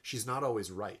 but she's not always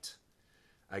right.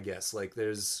 I guess like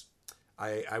there's,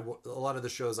 a lot of the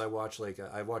shows I watch, like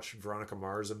I watched Veronica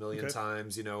Mars a million Okay.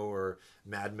 times, you know, or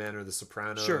Mad Men or The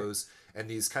Sopranos, Sure. and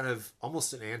these kind of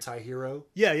almost an anti-hero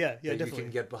yeah, that definitely. you can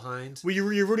get behind. Well,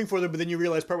 you're rooting for them, but then you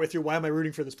realize partway through, why am I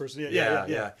rooting for this person?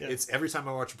 Yeah. It's every time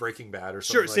I watch Breaking Bad or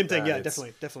Sure, something. same like thing. that, Yeah,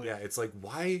 it's- definitely. Yeah, it's like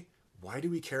why do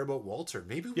we care about Walter?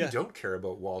 Maybe we Yeah. don't care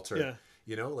about Walter. Yeah.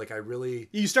 You know, like I really.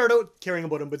 You start out caring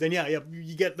about him, but then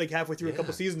you get like halfway through a couple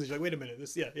Yeah. seasons, you're like, wait a minute,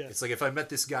 this It's like if I met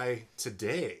this guy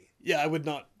today, I would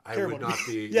not. I care would about not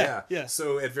him. be. yeah.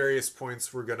 So at various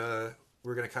points, we're gonna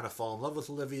kind of fall in love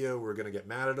with Olivia. We're gonna get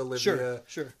mad at Olivia.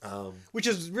 Sure. Um, Which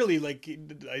is really like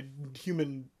a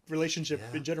human relationship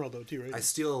Yeah. in general, though, too, right? I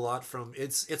steal a lot from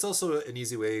it's also an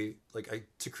easy way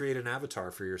to create an avatar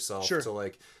for yourself. Sure. So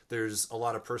like there's a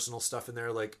lot of personal stuff in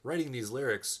there. Like writing these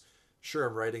lyrics, sure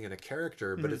I'm writing in a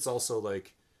character, but it's also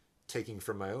like taking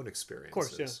from my own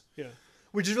experiences. Of course, yeah.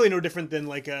 Which is really no different than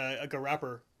like a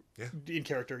rapper Yeah. in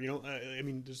character, you know? I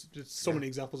mean, there's so many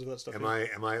examples of that stuff. Am yeah.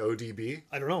 I ODB?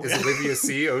 I don't know. Is Olivia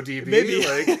C ODB? Maybe.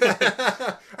 Like,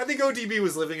 I think ODB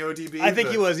was living ODB. I think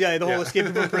but- he was, the whole Yeah.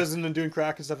 escaping from prison and doing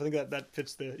crack and stuff. I think that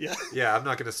fits the, Yeah, I'm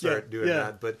not going to start doing yeah.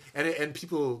 that. But and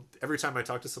people, every time I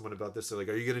talk to someone about this, they're like,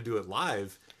 "Are you going to do it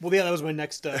live?" Well, that was my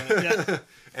next, yeah.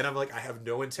 And I'm like, I have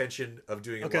no intention of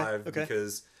doing it Okay, live okay.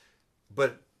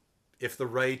 but if the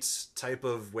right type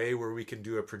of way where we can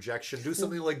do a projection, do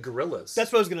something like Gorillas.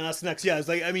 That's what I was going to ask next. Yeah, it's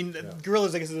like, I mean,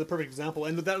 Gorillas, I guess, is a perfect example.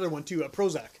 And with that other one, too,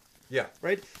 Prozac, yeah.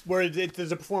 right? Where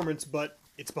there's a performance, but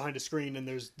it's behind a screen and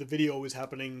there's the video is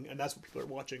happening and that's what people are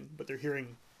watching, but they're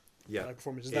hearing Yeah.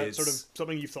 performance. Is that sort of It's-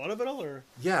 something you've thought of at all? Or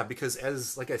Yeah, because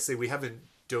as like I say, we haven't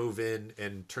dove in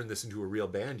and turned this into a real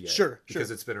band yet. Sure, Because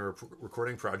sure. it's been a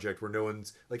recording project where no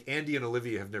one's like Andy and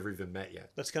Olivia have never even met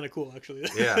yet. That's kind of cool, actually.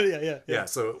 Yeah. yeah.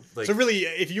 So like So really,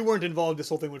 if you weren't involved, this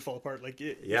whole thing would fall apart. Like,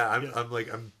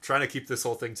 I'm trying to keep this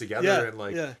whole thing together Yeah, and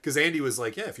like yeah. because Andy was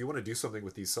like, yeah, if you want to do something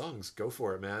with these songs, go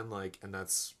for it, man. Like, and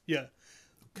that's yeah,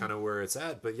 kind of where it's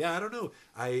at. But yeah, I don't know.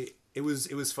 It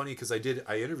was funny because I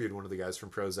interviewed one of the guys from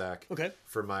Prozac. Okay.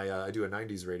 For my I do a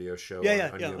 '90s radio show. on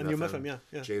UMFM, UMFM,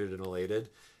 yeah. Jaded and Elated.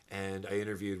 And I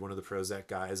interviewed one of the Prozac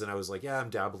guys, and I was like, "Yeah, I'm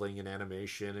dabbling in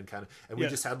animation and we Yeah.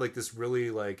 just had like this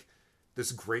really like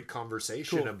this great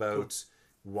conversation Cool, about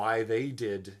why they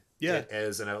did Yeah. it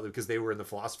as an outlet because they were in the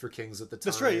Philosopher Kings at the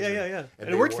time. That's right. Yeah. And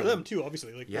it they worked for won- them too,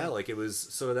 obviously. Like, Yeah, like it was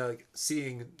so that like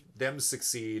seeing them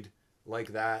succeed like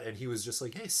that, and he was just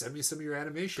like, "Hey, send me some of your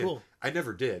animation." Cool. I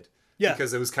never did. Yeah.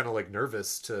 Because I was kind of like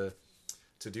nervous to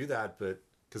do that, but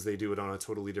because they do it on a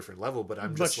totally different level. But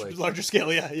I'm just much like, larger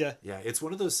scale. Yeah. yeah, it's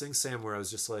one of those things, Sam, where I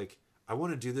was just like, I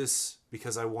want to do this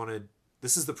because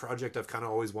this is the project I've kind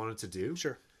of always wanted to do.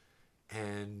 Sure.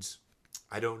 And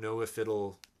I don't know if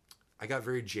I got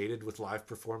very jaded with live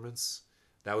performance.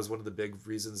 That was one of the big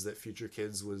reasons that Future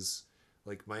Kids was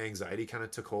like my anxiety kind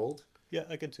of took hold. Yeah,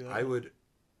 I can see that. I would,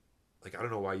 like, I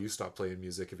don't know why you stopped playing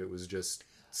music if it was just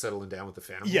settling down with the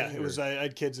family. Yeah, it or- was. I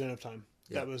had kids, didn't have time.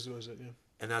 Yeah. That was it. Yeah.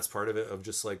 and that's part of it of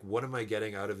just like, what am I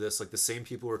getting out of this? Like the same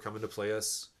people who are coming to play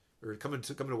us or coming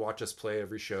to watch us play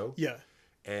every show. Yeah.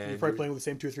 And You're probably playing with the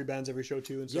same 2 or 3 bands every show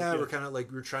too. And stuff. yeah, we're kind of like,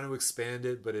 we're trying to expand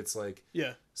it, but it's like,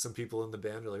 Yeah. some people in the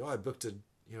band are like, oh, I booked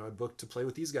to play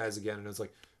with these guys again. And it's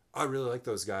like, oh, I really like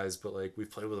those guys, but like we've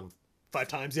played with them 5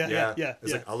 times. Yeah.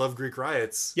 It's like, I love Greek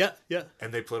Riots. Yeah.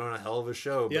 And they put on a hell of a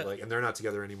show, but Yeah. like, and they're not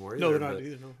together anymore either. No, they're not but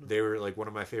either. No. They were like one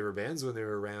of my favorite bands when they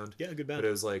were around. Yeah, good band. But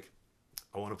it was like,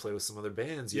 I want to play with some other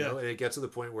bands, you Yeah. know? And it got to the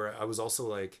point where I was also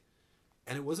like,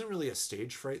 and it wasn't really a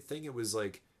stage fright thing. It was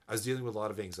like, I was dealing with a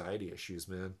lot of anxiety issues,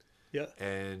 man. Yeah.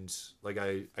 And like,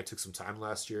 I took some time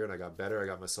last year and I got better. I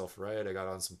got myself right. I got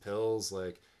on some pills.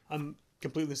 Like, I'm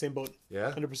completely in the same boat.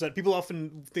 yeah. 100%. People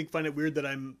often find it weird that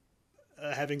I'm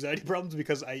have anxiety problems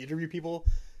because I interview people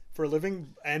for a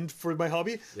living and for my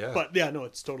hobby. Yeah. But yeah, no,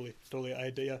 it's totally.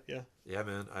 Yeah. Yeah,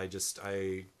 man. I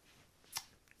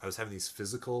was having these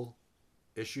physical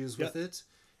issues with it.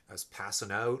 I was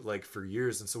passing out like for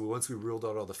years. And so once we ruled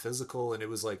out all the physical, and it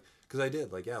was like, cause I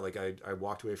did like, yeah, like I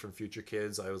walked away from Future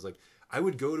Kids. I was like, I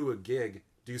would go to a gig,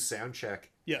 do sound check,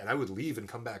 Yeah. and I would leave and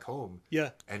come back home.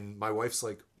 Yeah. And my wife's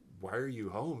like, why are you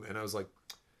home? And I was like,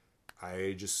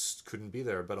 I just couldn't be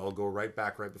there, but I'll go right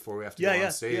back right before we have to go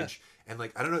on stage. Yeah. And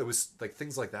like, I don't know, it was like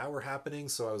things like that were happening.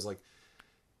 So I was like,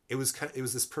 it was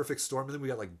this perfect storm. And then we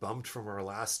got like bumped from our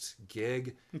last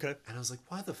gig. Okay. And I was like,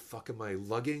 why the fuck am I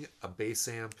lugging a bass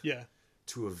amp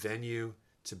to a venue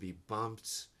to be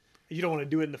bumped? You don't want to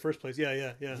do it in the first place.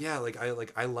 Yeah. Yeah.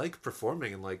 I like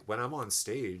performing, and like when I'm on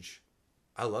stage,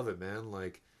 I love it, man.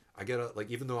 Like I get like,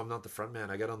 even though I'm not the front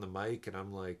man, I get on the mic and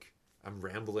I'm like, I'm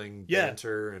rambling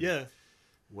banter and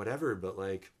whatever, but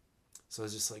like, so I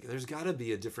was just like, there's got to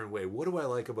be a different way. What do I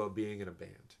like about being in a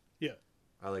band? Yeah.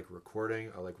 I like recording.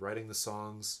 I like writing the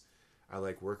songs. I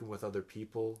like working with other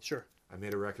people. Sure. I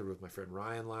made a record with my friend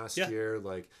Ryan last year.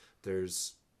 Like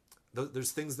there's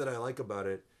things that I like about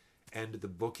it, and the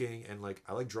booking, and like,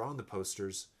 I like drawing the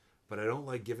posters, but I don't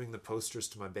like giving the posters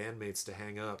to my bandmates to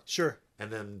hang up. Sure.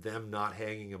 And then them not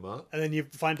hanging them up. And then you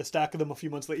find a stack of them a few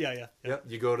months later. Yeah. Yep.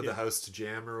 You go to the house to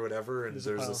jam or whatever, and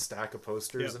there's a stack of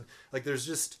posters, and like, there's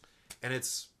just, and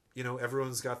it's, you know,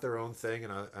 everyone's got their own thing,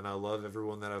 and I love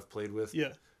everyone that I've played with.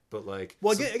 Yeah. But like,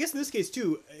 well, I guess in this case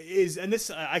too and this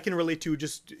I can relate to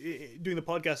just doing the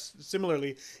podcast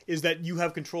similarly, is that you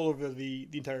have control over the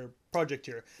entire project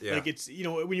here. Yeah. Like, it's, you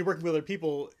know, when you're working with other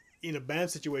people in a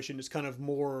band situation, it's kind of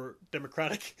more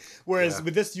democratic. Whereas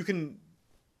with this, you can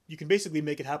basically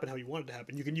make it happen how you want it to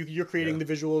happen. You're creating the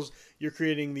visuals, you're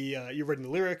creating you're writing the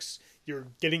lyrics, you're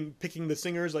picking the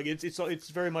singers. Like, it's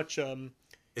very much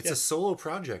it's a solo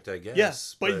project, I guess.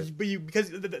 Yes, but you, because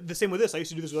the same with this, I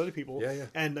used to do this with other people. Yeah.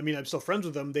 And I mean, I'm still friends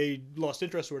with them. They lost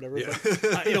interest or whatever. Yeah.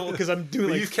 But, you know, because I'm doing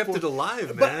but like, you've kept it alive,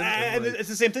 man. But, and like, it's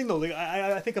the same thing though. Like,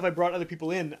 I think if I brought other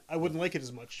people in, I wouldn't like it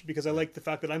as much, because I like the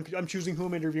fact that I'm choosing who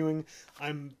I'm interviewing.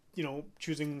 I'm, you know,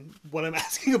 choosing what I'm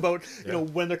asking about. You know,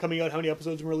 when they're coming out, how many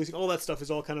episodes I'm releasing. All that stuff is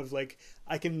all kind of like,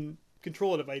 I can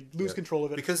control it if I lose control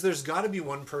of it. Because there's got to be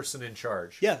one person in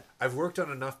charge. Yeah. I've worked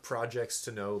on enough projects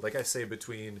to know, like I say,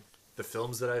 between the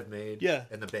films that I've made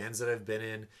and the bands that I've been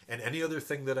in and any other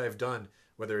thing that I've done,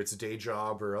 whether it's a day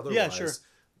job or otherwise,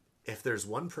 if there's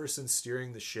one person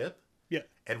steering the ship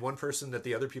and one person that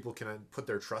the other people can put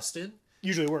their trust in,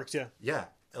 usually works. Yeah.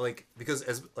 Like, because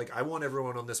as like, I want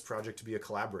everyone on this project to be a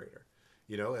collaborator,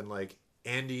 you know, and like,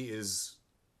 Andy is,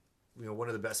 you know, one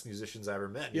of the best musicians I ever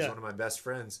met. He's one of my best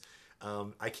friends.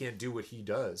 I can't do what he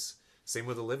does. Same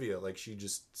with Olivia. Like, she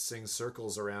just sings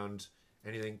circles around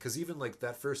anything. Because even like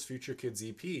that first Future Kids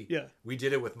EP, we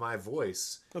did it with my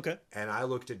voice. Okay. And I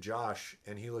looked at Josh,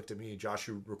 and he looked at me. Josh,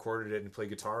 who recorded it and played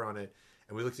guitar on it,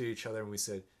 and we looked at each other and we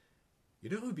said,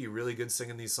 you know who'd be really good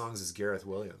singing these songs is Gareth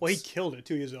Williams. Well, he killed it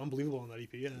too. He was unbelievable on that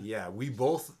EP. Yeah, we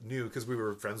both knew, because we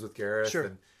were friends with Gareth.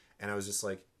 Sure. And I was just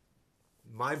like,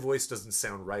 my voice doesn't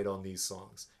sound right on these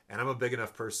songs. And I'm a big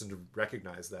enough person to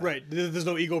recognize that. Right. There's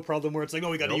no ego problem where it's like, oh,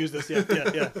 we got to use this.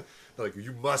 Yeah. Like,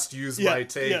 you must use my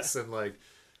takes. And like,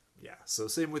 so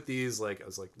same with these. Like, I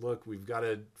was like, look, we've got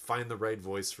to find the right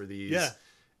voice for these. Yeah.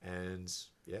 And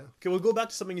Okay, we'll go back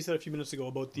to something you said a few minutes ago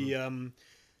about the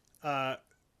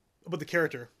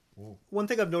character. Ooh. One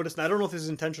thing I've noticed, and I don't know if this is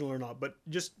intentional or not, but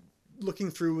just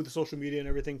looking through the social media and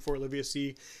everything for Olivia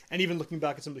C, and even looking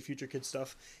back at some of the Future Kids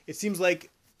stuff, it seems like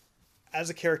as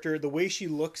a character, the way she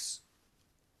looks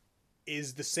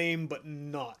is the same, but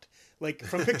not. Like,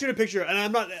 from picture to picture,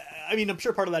 and I'm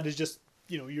sure part of that is just,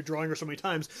 you know, you're drawing her so many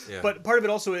times, but part of it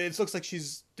also, it looks like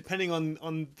she's, depending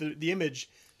on the image,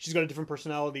 she's got a different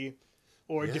personality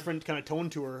or a different kind of tone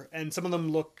to her, and some of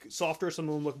them look softer, some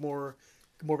of them look more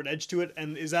of an edge to it.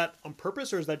 And is that on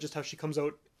purpose, or is that just how she comes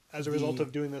out as a result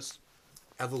of doing this?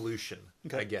 Evolution,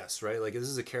 I guess, right? Like, this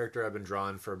is a character I've been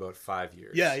drawing for about 5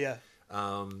 years. Yeah.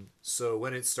 So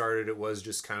when it started, it was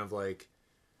just kind of like,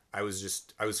 I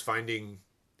was finding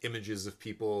images of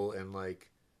people, and like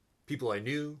people I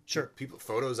knew,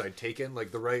 photos I'd taken,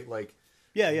 like the right, like,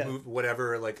 move,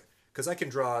 whatever, like, cause I can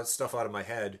draw stuff out of my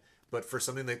head, but for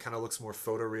something that kind of looks more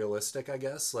photorealistic, I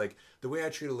guess, like the way I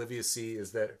treat Olivia C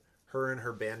is that her and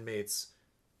her bandmates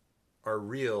are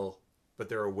real, but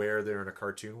they're aware they're in a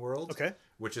cartoon world. Okay.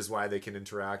 Which is why they can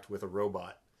interact with a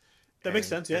robot. That makes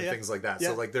sense. Yeah. Things like that. Yeah.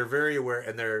 So like, they're very aware,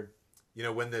 and they're, you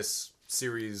know, when this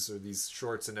series or these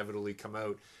shorts inevitably come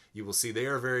out, you will see they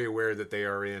are very aware that they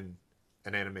are in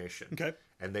an animation. Okay.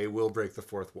 And they will break the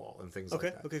fourth wall and things like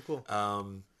that. Okay, cool.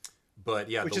 But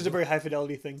yeah, which is a very high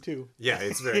fidelity thing too. Yeah,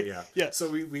 it's very yeah. So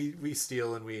we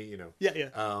steal, and we, you know.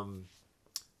 Yeah.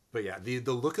 But yeah, the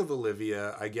look of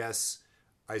Olivia, I guess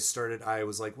I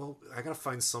was like, well, I gotta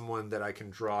find someone that I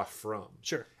can draw from.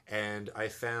 Sure. And I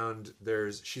found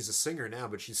she's a singer now,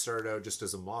 but she started out just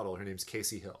as a model. Her name's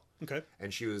Casey Hill. Okay.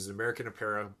 And she was an American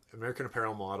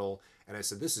Apparel model. And I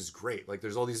said, this is great. Like,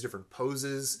 there's all these different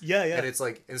poses. Yeah, yeah. And it's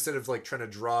like, instead of like trying to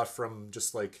draw from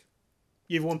just like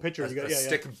You have one picture. You got, a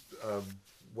stick,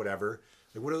 whatever.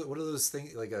 Like, what are those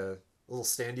things? Like a little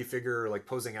standy figure or like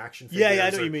posing action figures? Yeah, I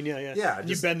know what you mean. Yeah. Yeah. And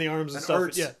you bend the arms and an stuff.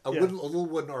 art, yeah. a little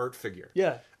wooden art figure.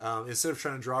 Yeah. Instead of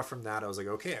trying to draw from that, I was like,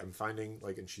 okay, I'm finding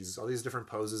like, and she's all these different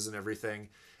poses and everything.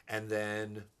 And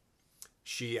then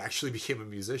she actually became a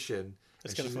musician.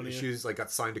 That's kind of funny. She was like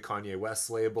got signed to Kanye West's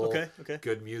label. Okay.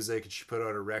 Good music, and she put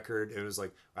out a record, and it was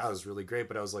like, wow, it was really great.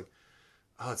 But I was like,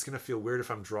 oh, it's gonna feel weird if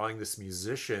I'm drawing this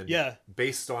musician. Yeah.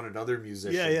 Based on another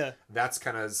musician. Yeah. That's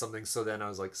kind of something. So then I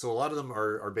was like, so a lot of them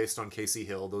are based on Casey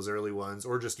Hill, those early ones,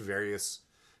 or just various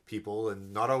people,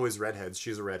 and not always redheads.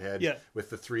 She's a redhead. Yeah. With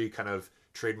the 3 kind of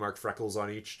trademark freckles on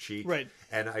each cheek. Right.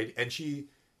 And she.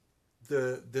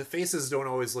 The faces don't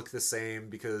always look the same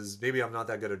because maybe I'm not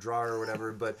that good a drawer or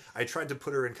whatever, but I tried to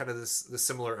put her in kind of the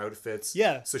similar outfits.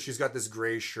 Yeah. So she's got this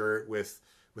gray shirt with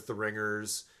the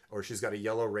ringers, or she's got a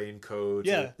yellow raincoat.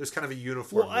 Yeah. There's kind of a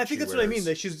uniform. Well, I think that's what I mean.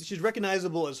 That she's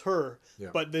recognizable as her,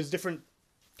 Yeah. but there's different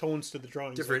tones to the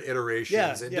drawings. Different iterations,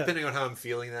 Yeah, and yeah. depending on how I'm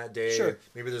feeling that day. Sure.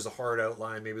 Maybe there's a hard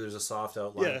outline, maybe there's a soft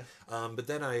outline. Yeah. But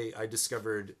then I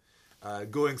discovered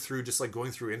going through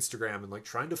Instagram and like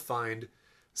trying to find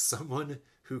someone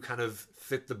who kind of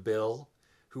fit the bill,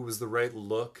 who was the right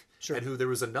look, Sure. and who there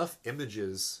was enough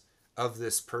images of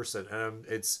this person.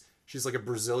 She's like a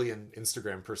Brazilian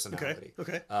Instagram personality.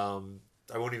 Okay.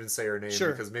 I won't even say her name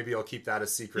Sure. because maybe I'll keep that a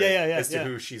secret as to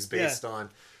who she's based on.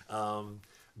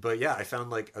 But yeah,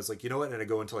 I was like, you know what? And I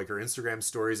go into like her Instagram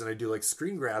stories and I do like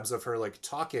screen grabs of her like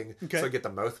talking. Okay. So I get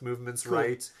the mouth movements Cool.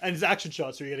 right. And it's action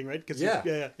shots are you getting, right?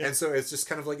 Yeah. And so it's just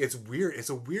kind of like, it's weird. It's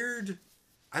a weird,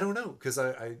 I don't know. Cause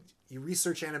you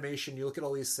research animation, you look at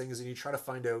all these things and you try to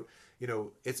find out, you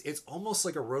know, it's almost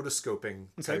like a rotoscoping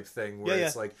type thing where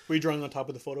it's like, were you drawing on top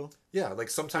of the photo? yeah, like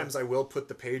sometimes I will put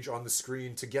the page on the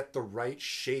screen to get the right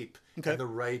shape and the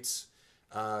right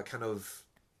kind of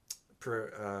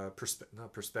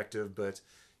not perspective, but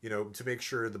you know, to make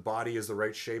sure the body is the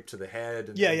right shape to the head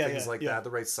and things like that,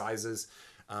 the right sizes.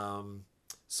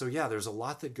 So yeah, there's a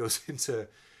lot that goes into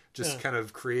just kind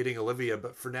of creating Olivia.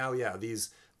 But for now, yeah, these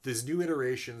new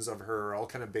iterations of her are all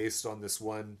kind of based on this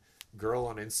one girl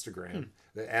on Instagram.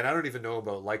 And I don't even know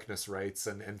about likeness rights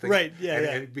and things. Right,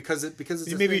 and because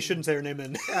it's maybe you shouldn't say her name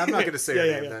then. Yeah, I'm not going to say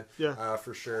her name then. Yeah.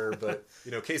 For sure. But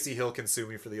you know, Casey Hill can sue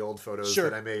me for the old photos Sure.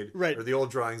 that I made, Right. or the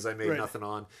old drawings I made Right. nothing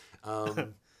on.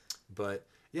 But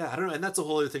yeah, I don't know, and that's a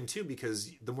whole other thing too,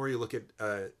 because the more you look at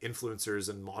influencers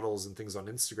and models and things on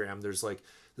Instagram, there's like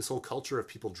this whole culture of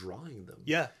people drawing them.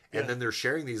 Yeah. And then they're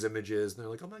sharing these images, and they're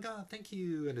like, "Oh my god, thank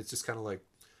you!" And it's just kind of like,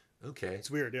 okay, It's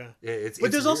weird, yeah.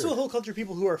 But there's also a whole culture of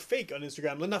people who are fake on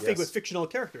Instagram. They're not fake Yes. with fictional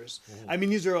characters. I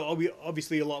mean, these are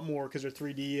obviously a lot more because they're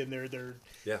 3D and they're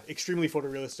extremely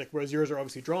photorealistic, whereas yours are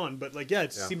obviously drawn. But like,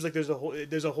 it seems like there's a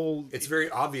whole. It's very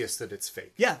obvious that it's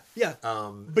fake. Yeah.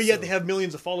 But yet they have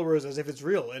millions of followers as if it's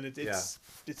real, and it's.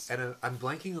 And I'm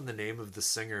blanking on the name of the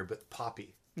singer, but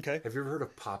Poppy. Okay. Have you ever heard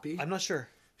of Poppy? I'm not sure.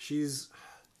 Is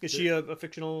she a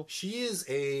fictional? She's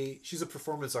a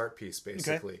performance art piece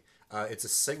basically. Okay. It's a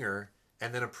singer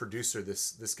and then a producer.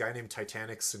 This guy named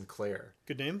Titanic Sinclair.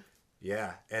 Good name.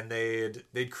 Yeah, and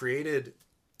they'd created.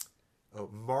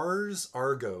 Mars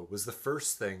Argo was the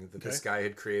first thing that this guy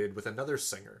had created with another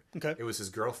singer. Okay. It was his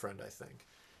girlfriend, I think,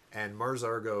 and Mars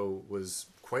Argo was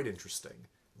quite interesting.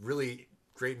 Really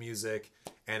great music,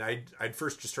 and I'd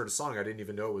first just heard a song. I didn't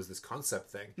even know it was this concept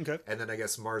thing. Okay. And then I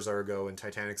guess Mars Argo and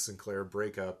Titanic Sinclair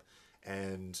break up,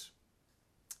 and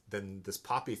then this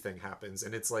Poppy thing happens,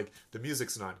 and it's like the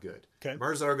music's not good. Okay.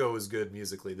 Mars Argo is good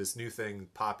musically. This new thing,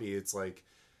 Poppy, it's like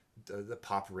the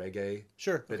pop reggae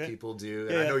that people do.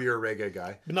 And I know you're a reggae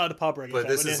guy, but not a pop reggae. But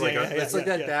this is like it's like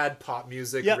that bad pop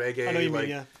music reggae. I know you like,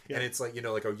 mean, and it's like, you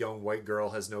know, like a young white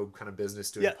girl has no kind of business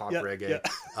doing pop reggae.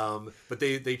 But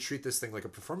they treat this thing like a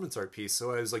performance art piece.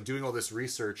 So I was like doing all this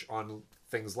research on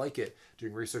things like it,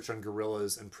 doing research on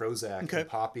Gorillaz and Prozac and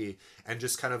Poppy, and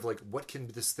just kind of like, what can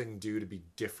this thing do to be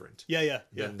different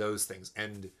than those things?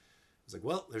 And I was like,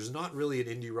 well, there's not really an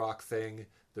indie rock thing.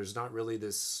 There's not really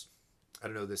this, I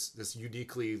don't know, this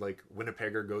uniquely like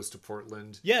Winnipegger goes to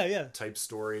Portland type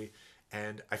story.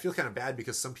 And I feel kind of bad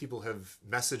because some people have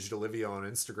messaged Olivia on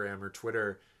Instagram or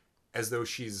Twitter as though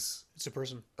it's a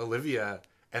person, Olivia,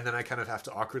 and then I kind of have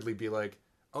to awkwardly be like,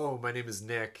 oh, my name is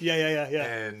Nick. Yeah.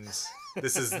 And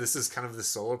this is kind of the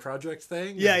solo project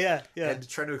thing. Yeah. And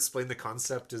trying to explain the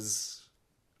concept is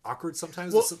awkward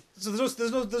sometimes. Well, so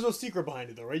there's no secret behind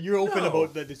it though, right? You're open No.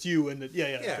 about that it's you and that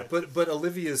Yeah, okay. but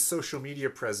Olivia's social media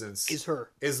presence Is her.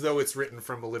 as though it's written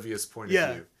from Olivia's point Yeah,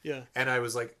 of view. yeah. And I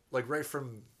was like right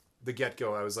from the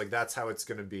get-go, I was like, that's how it's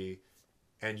going to be.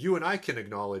 And you and I can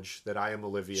acknowledge that I am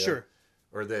Olivia. Sure.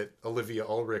 Or that Olivia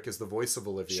Ulrich is the voice of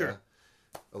Olivia. Sure.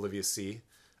 Olivia C.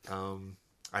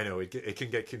 I know it can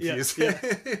get confusing,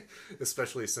 Yeah.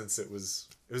 especially since it was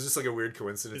just like a weird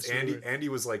coincidence. It's really weird. Andy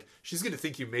was like, she's going to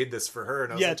think you made this for her.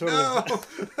 And I was Yeah, like,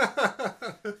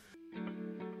 totally. no.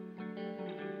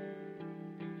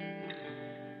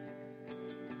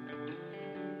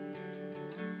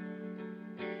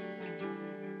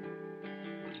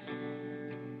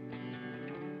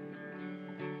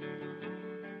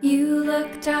 You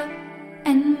looked up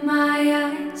and my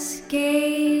eyes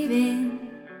gave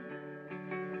in.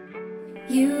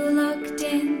 You looked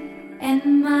in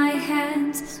and my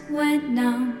hands went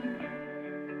numb.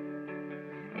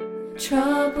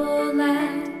 Trouble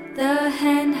at the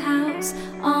hen house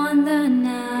on the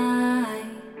night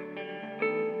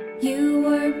you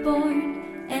were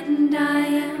born, and I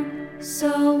am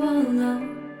so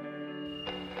alone.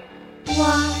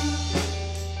 Why?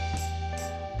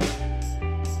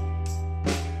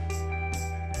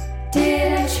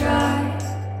 Did I try?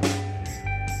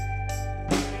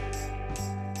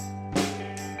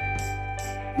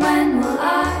 When will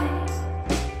I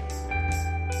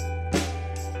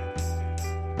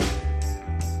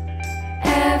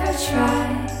ever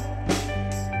try?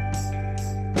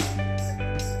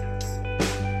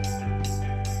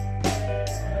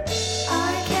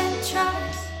 I can try,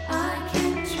 I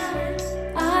can try,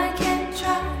 I can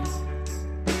try.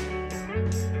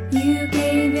 You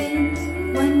gave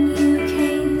in when you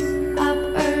came up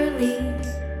early.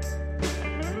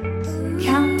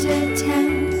 Counted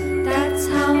 10, that's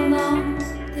how long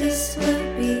this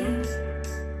would be.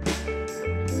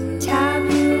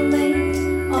 Tabulate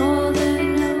all the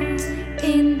notes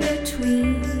in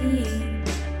between.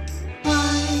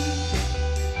 Why?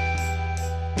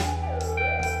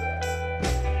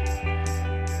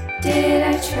 Did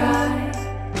I try?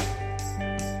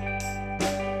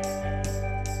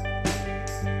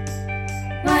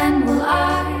 When will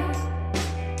I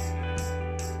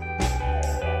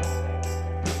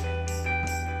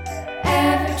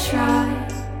ever try?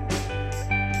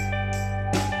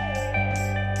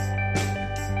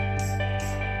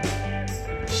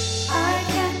 I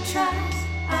can try,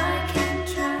 I can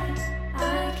try,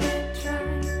 I can try.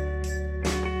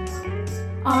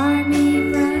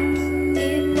 Army bred,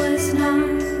 it was not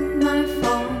my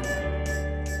fault.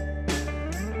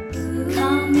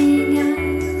 Coming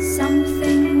at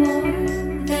something more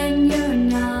than you're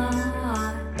not.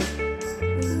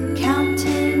 Count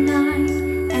to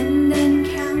 9 and then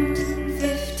count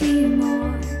 50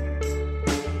 more.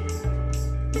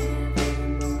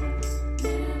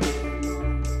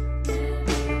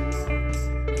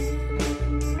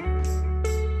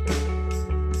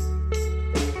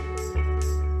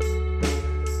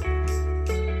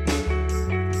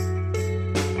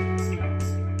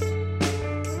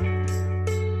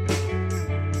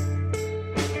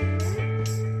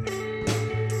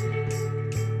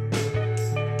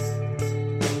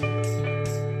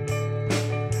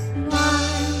 Why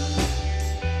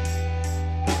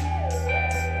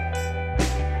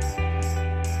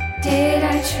did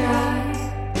I try?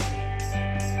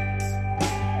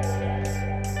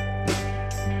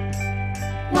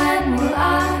 When will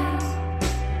I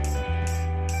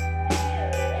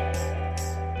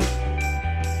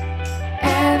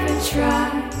ever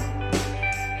try?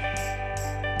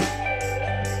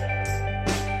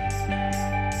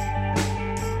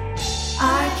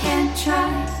 I can't try,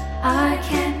 I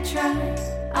can't try,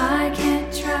 I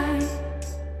can't try.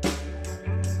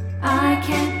 I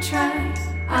can't try,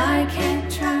 I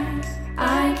can't try,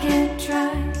 I can't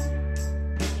try.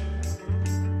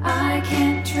 I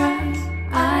can't try,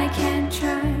 I can't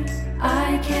try,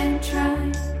 I can't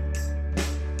try.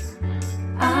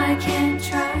 I can't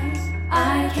try,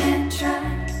 I can't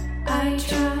try, I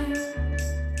try.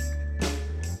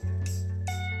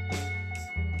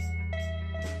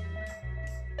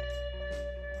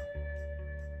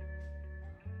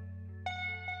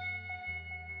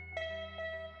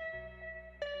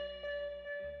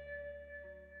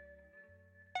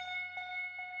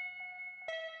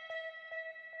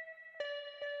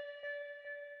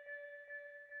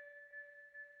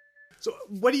 So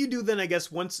what do you do then, I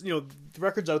guess, once, the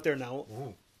record's out there now?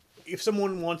 If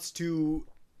someone wants to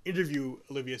interview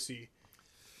Olivia C.,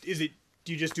 do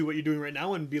you just do what you're doing right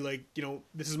now and be like,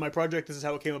 this is my project, this is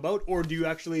how it came about? Or do you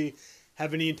actually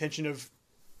have any intention of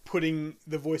putting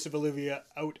the voice of Olivia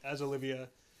out as Olivia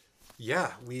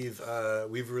Yeah, we've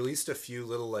released a few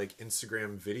little like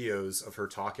Instagram videos of her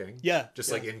talking. Yeah, Just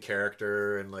yeah. like in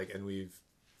character, and like, and we've,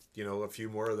 you know, a few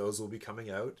more of those will be coming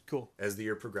out. Cool. As the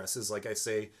year progresses. Like I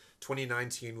say,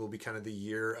 2019 will be kind of the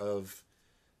year of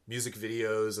music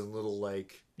videos and little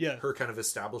like Yeah. her kind of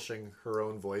establishing her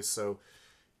own voice. So,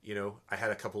 you know, I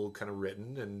had a couple kind of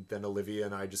written, and then Olivia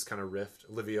and I just kind of riffed.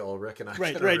 Olivia Ulrich and I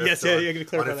Right, kind of right, riffed yes, yeah, on, you're gonna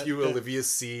clarify on a that, few yeah. Olivia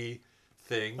C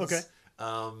things. Okay.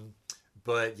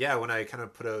 But yeah, when I kind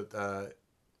of put out,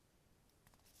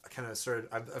 I kind of started.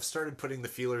 I've started putting the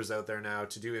feelers out there now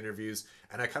to do interviews,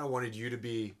 and I kind of wanted you to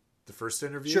be the first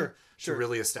interview, Sure. to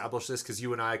really establish this, because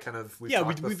you and I kind of we've Yeah,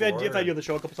 talked we've before, had you on the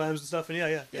show a couple times and stuff, and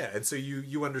yeah. yeah, and so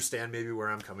you understand maybe where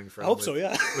I'm coming from. I hope with, so,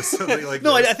 yeah. with something like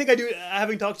No, this. I think I do.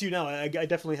 Having talked to you now, I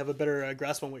definitely have a better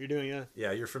grasp on what you're doing. Yeah.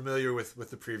 Yeah, you're familiar with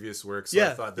the previous work, so I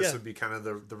Yeah, thought this yeah. would be kind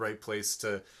of the right place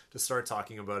to start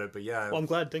talking about it. But yeah, Well, I'm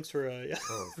glad. Thanks for. Yeah.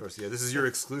 oh, of course, yeah, this is your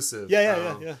exclusive.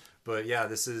 Yeah. But yeah,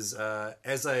 this is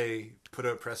as I put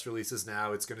out press releases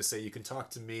now, it's going to say you can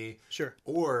talk to me, Sure.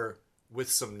 or with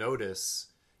some notice,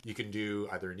 you can do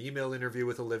either an email interview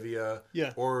with Olivia,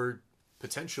 Yeah. or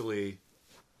potentially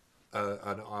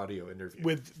an audio interview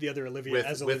With the other Olivia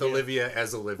as with Olivia. Olivia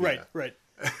as Olivia. Right.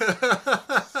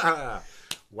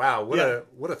 Wow, Yeah.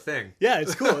 what a thing. Yeah,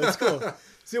 it's cool. It's cool.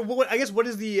 So, I guess, what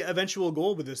is the eventual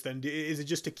goal with this then? Is it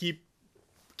just to keep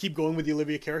going with the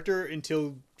Olivia character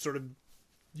until sort of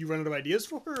you run out of ideas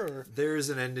for her, or There's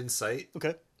an end in sight.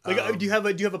 okay? Like, do you have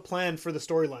a plan for the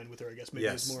storyline with her? I guess maybe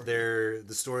Yes, it's more. the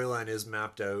storyline is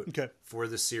mapped out Okay. for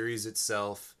the series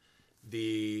itself.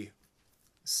 The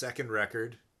second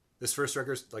record, this first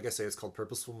record, like I say, it's called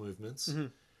Purposeful Movements. Mm-hmm.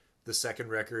 The second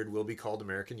record will be called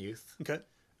American Youth. Okay.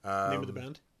 Name of the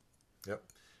band. Yep.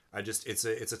 It's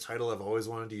a title I've always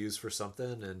wanted to use for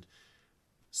something, and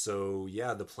so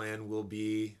yeah, the plan will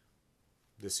be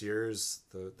this year's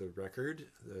the record,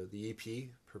 the EP,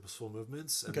 Purposeful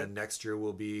Movements, and Okay. then next year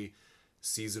will be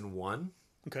season 1.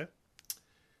 Okay.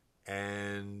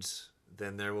 And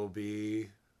then there will be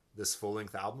this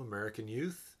full-length album, American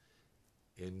Youth,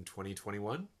 in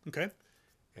 2021. Okay.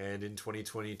 And in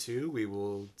 2022, we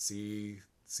will see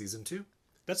season 2.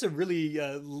 That's a really.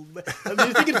 I mean,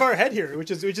 you're thinking far ahead here, which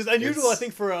is unusual, I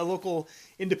think, for a local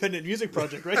independent music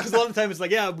project, right? Because a lot of the time it's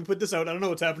like, yeah, we put this out. I don't know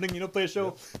what's happening. Play a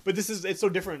show. Yeah. But it's so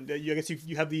different. I guess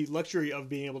you have the luxury of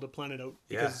being able to plan it out.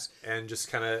 Because, yeah, and just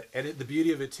kind of, and the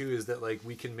beauty of it too is that like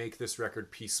we can make this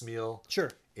record piecemeal.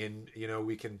 Sure.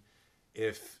 We can,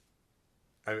 if.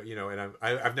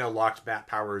 I've now locked Matt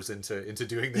Powers into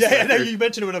doing this. Yeah, you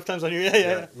mentioned him enough times on here.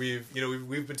 Yeah.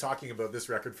 We've been talking about this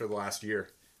record for the last year,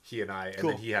 he and I, and cool.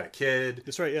 then he had a kid.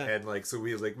 That's right, yeah. And like, so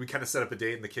we kind of set up a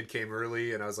date, and the kid came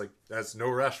early, and I was like, "That's no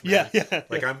rush, man." Yeah.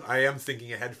 Like I am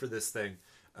thinking ahead for this thing.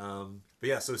 But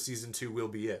yeah, so season 2 will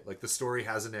be it. Like the story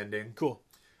has an ending. Cool.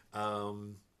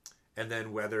 And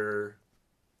then whether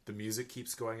the music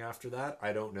keeps going after that,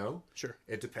 I don't know. Sure.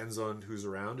 It depends on who's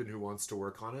around and who wants to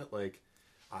work on it. Like,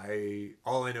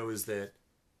 all I know is that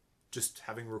just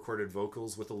having recorded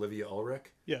vocals with Olivia Ulrich,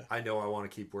 yeah, I know I want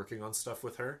to keep working on stuff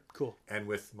with her. Cool. And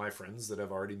with my friends that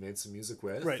I've already made some music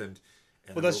with. Right. And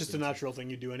well, that's just a natural thing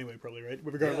you do anyway, probably, right?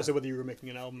 Regardless of whether you were making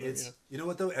an album. You know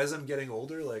what though? As I'm getting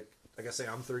older, like I say,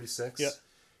 I'm 36. Yeah.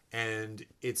 And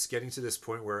it's getting to this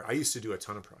point where I used to do a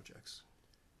ton of projects,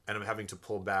 and I'm having to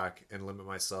pull back and limit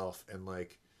myself, and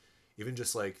like even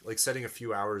just like setting a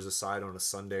few hours aside on a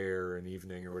Sunday or an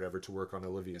evening or whatever to work on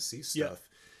Olivia C stuff.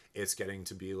 Yeah. It's getting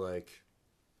to be like,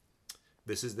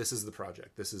 this is the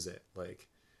project. This is it. Like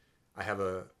I have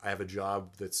a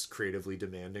job that's creatively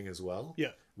demanding as well.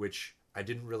 Yeah. Which I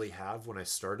didn't really have when I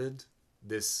started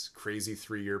this crazy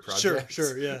 3-year project.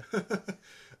 Sure, yeah.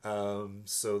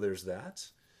 So there's that.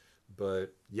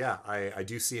 But yeah, I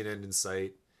do see an end in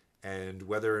sight, and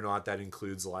whether or not that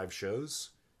includes live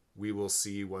shows, we will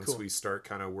see once we start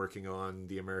kind of working on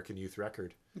the American Youth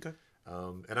record. Okay.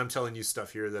 And I'm telling you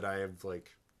stuff here that I have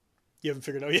like, you haven't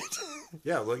figured out yet.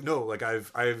 yeah, like no, like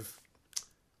I've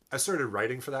started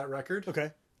writing for that record.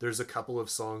 Okay. There's a couple of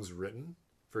songs written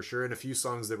for sure, and a few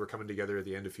songs that were coming together at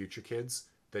the end of Future Kids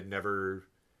that never,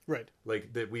 right,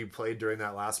 like that we played during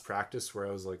that last practice where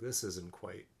I was like, this isn't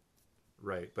quite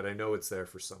right, but I know it's there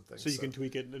for something. So you can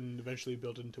tweak it and eventually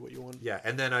build it into what you want. Yeah,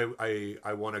 and then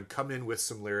I want to come in with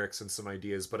some lyrics and some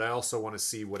ideas, but I also want to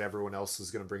see what everyone else is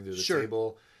going to bring to the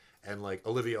table. And like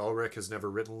Olivia Ulrich has never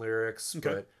written lyrics,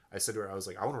 but I said to her, I was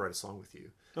like, I want to write a song with you.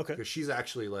 Okay. Because she's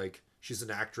actually like, she's an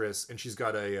actress, and she's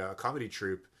got a comedy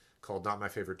troupe called Not My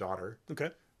Favorite Daughter. Okay.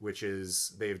 Which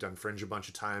is, they've done Fringe a bunch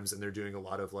of times, and they're doing a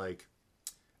lot of like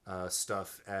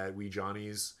stuff at Wee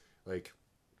Johnny's, like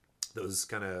those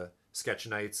kind of sketch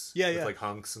nights Yeah, with yeah. like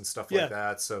hunks and stuff Yeah. like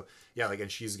that. So yeah, like,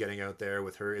 and she's getting out there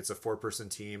with her. It's a 4-person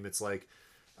team. It's like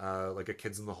a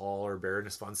Kids in the Hall or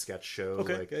Baroness von sketch show.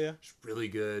 Okay, Like, yeah. she's really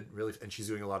good, really, and she's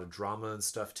doing a lot of drama and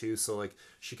stuff too. So like,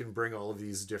 she can bring all of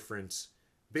these different,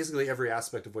 basically every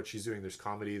aspect of what she's doing. There's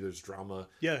comedy, there's drama,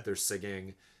 Yeah. there's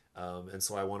singing, and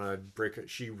so I want to break.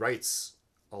 She writes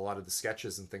a lot of the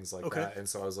sketches and things like Okay. that, and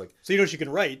so I was like, So you know she can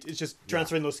write. It's just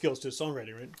transferring those skills to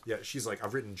songwriting, right? yeah, she's like,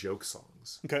 I've written joke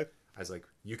songs. Okay. I was like,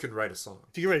 you can write a song.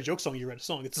 If you can write a joke song, you write a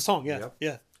song. It's a song. Yeah. Yep.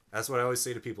 Yeah. That's what I always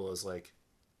say to people is like,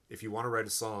 if you want to write a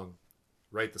song,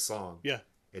 write the song. Yeah.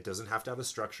 It doesn't have to have a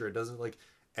structure. It doesn't like,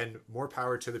 and more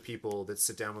power to the people that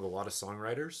sit down with a lot of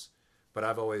songwriters. But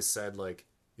I've always said like,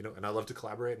 you know, and I love to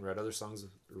collaborate and write songs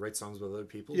with other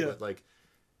people. Yeah. But like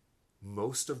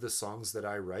most of the songs that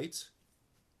I write,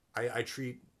 I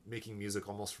treat making music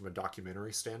almost from a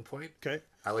documentary standpoint. Okay.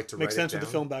 I like to Makes write sense it with the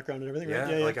down. film background and everything, Yeah,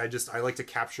 right? Yeah. like I like to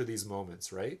capture these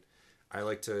moments, right? I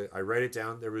write it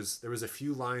down. There was a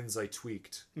few lines I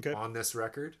tweaked Okay. on this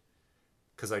record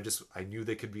because I knew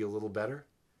they could be a little better,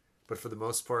 but for the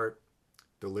most part,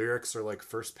 the lyrics are like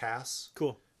first pass.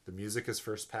 Cool. The music is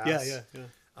first pass. Yeah.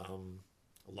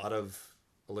 A lot of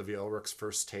Olivia Ulrich's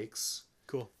first takes.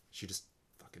 Cool. She just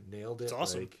fucking nailed it. It's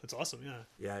awesome. Like, It's awesome. Yeah.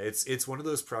 yeah, it's one of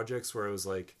those projects where I was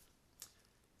like,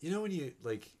 you know, when you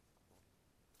like,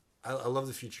 I love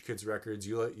the Future Kids records.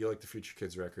 You like the Future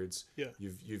Kids records. Yeah.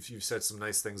 You've said some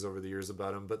nice things over the years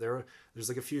about them, but there's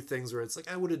like a few things where it's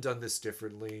like I would have done this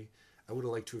differently. I would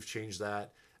have liked to have changed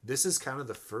that. This is kind of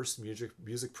the first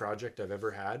music project I've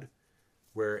ever had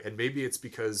where, and maybe it's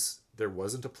because there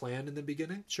wasn't a plan in the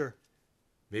beginning. Sure.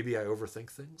 Maybe I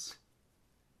overthink things,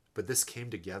 but this came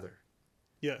together.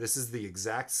 Yeah. This is the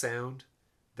exact sound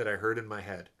that I heard in my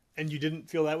head. And you didn't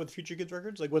feel that with Future Kids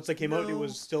records? Like once they came out, it No.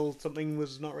 was still something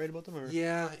was not right about them, or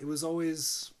Yeah, it was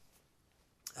always,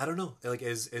 I don't know, like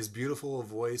as beautiful a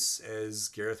voice as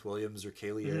Gareth Williams or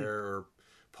Kaylee Mm-hmm. Eyre or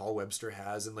Paul Webster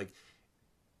has, and like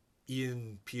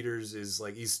Ian Peters is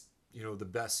like, he's, you know, the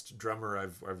best drummer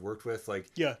I've worked with. Like,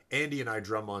 Yeah. Andy and I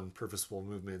drum on Purposeful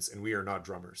Movements, and we are not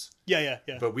drummers, Yeah.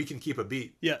 but we can keep a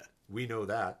beat. Yeah. We know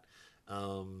that.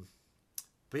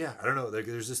 But yeah, I don't know. Like,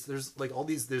 there's like all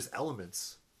these, there's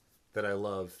elements that I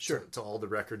love Sure. to all the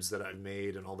records that I've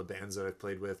made and all the bands that I've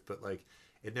played with, but like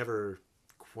it never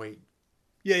quite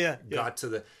Yeah. got to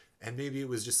the, and maybe it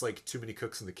was just like too many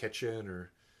cooks in the kitchen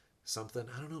or something.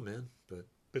 I don't know, man. But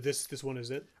But this one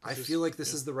is it. I feel like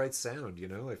this is the right sound, you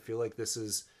know? I feel like this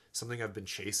is something I've been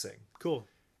chasing. Cool.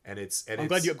 And I'm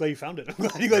glad you found it. I'm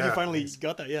glad you Yeah, finally thanks.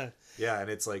 got that. Yeah. yeah, and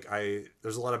it's like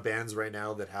there's a lot of bands right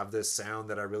now that have this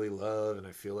sound that I really love, and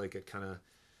I feel like it kind of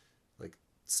like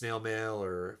Snail Mail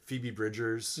or Phoebe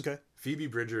Bridgers. Okay. Phoebe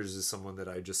Bridgers is someone that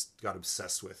I just got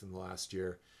obsessed with in the last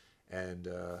year, and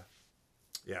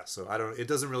yeah, so it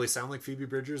doesn't really sound like Phoebe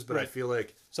Bridgers, but I Right. feel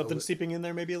like Something seeping in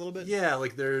there maybe a little bit. yeah,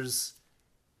 like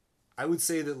I would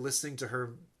say that listening to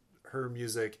her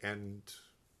music and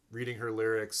reading her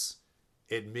lyrics,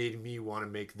 it made me want to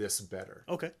make this better.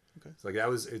 Okay. It's like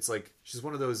it's like she's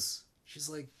one of those, she's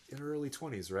like in her early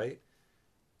 20s, right?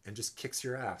 And just kicks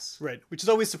your ass. Right. Which is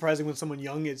always surprising when someone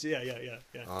young is. Yeah.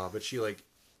 But she like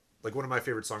one of my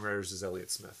favorite songwriters is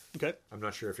Elliott Smith. Okay. I'm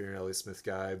not sure if you're an Elliott Smith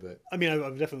guy, but I mean,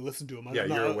 I've definitely listened to him. I'm yeah,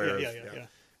 not- you're aware yeah, of yeah.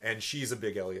 And she's a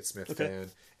big Elliott Smith Okay. fan,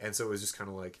 and so it was just kind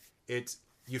of like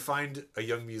you find a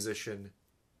young musician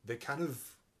that kind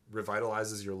of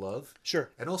revitalizes your love. Sure.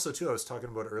 And also too, I was talking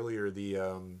about earlier the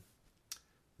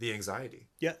anxiety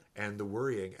Yeah. and the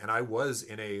worrying, and I was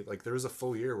in there was a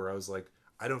full year where I was like,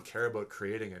 I don't care about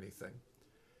creating anything.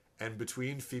 And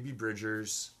between Phoebe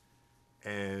Bridgers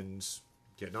and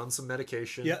getting on some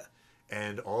medication, Yeah.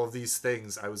 and all of these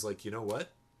things, I was like, you know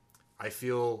what? I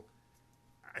feel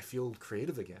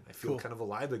creative again. I feel Cool. kind of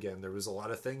alive again. There was a lot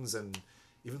of things, and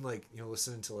even like, you know,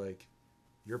 listening to like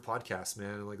your podcast,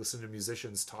 man, and like listening to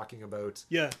musicians talking about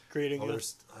Yeah. Creating. all Yeah.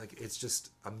 there's like, it's just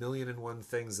a million and one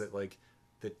things that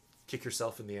kick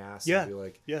yourself in the ass Yeah. and be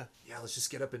like, Yeah. let's just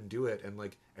get up and do it. And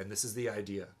like, and this is the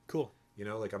idea, Cool. you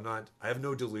know, like I have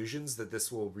no delusions that this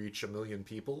will reach 1 million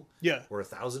people Yeah. or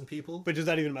 1,000 people. But does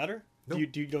that even matter? Nope.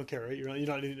 You don't care, right? You're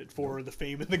not in it for the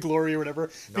fame and the glory or whatever.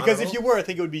 Not Because at if you all. were, I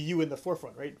think it would be you in the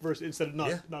forefront, right? Versus instead of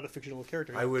Yeah. not a fictional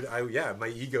character. My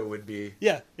ego would be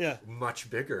Yeah. much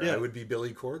bigger. Yeah. I would be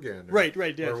Billy Corgan. Right,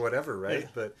 yeah. Or whatever, right? Yeah.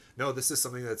 But no, this is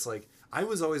something that's like, I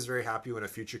was always very happy when a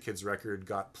Future Kids record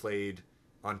got played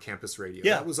on campus radio.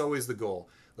 Yeah. That was always the goal.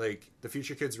 Like, the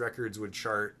Future Kids records would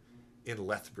chart in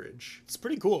Lethbridge. It's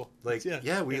pretty cool. Like,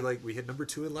 It's- we hit number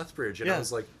 2 in Lethbridge. And Yeah. I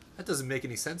was like, that doesn't make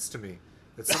any sense to me.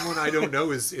 that someone I don't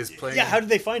know is playing. Yeah, how did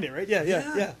they find it, right?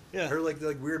 Yeah. Or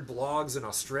like weird blogs in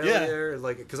Australia,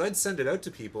 like because I'd send it out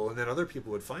to people, and then other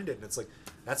people would find it, and it's like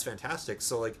that's fantastic.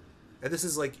 So like, and this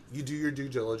is like you do your due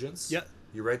diligence. Yeah.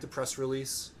 You write the press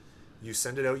release, you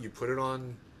send it out, you put it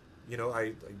on. You know,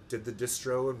 I did the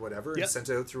distro and whatever, and sent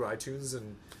it out through iTunes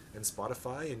and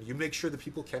Spotify, and you make sure that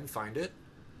people can find it.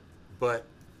 But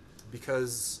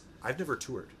because I've never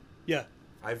toured. Yeah.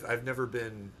 I've never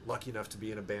been lucky enough to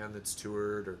be in a band that's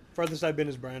toured or farthest I've been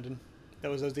is Brandon. That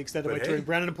was the extent of my hey. touring.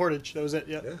 Brandon and Portage. That was it.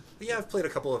 Yeah. Yeah, I've played a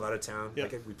couple of out of town. Yeah.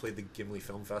 Like we played the Gimli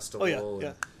Film Festival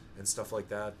and stuff like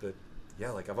that. But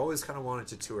yeah, like I've always kind of wanted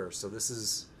to tour. So this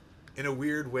is, in a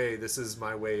weird way, this is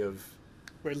my way of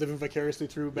living vicariously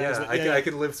through bands. Yeah, I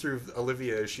can live through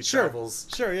Olivia as she travels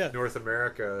North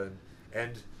America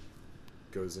and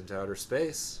goes into outer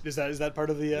space. Is that part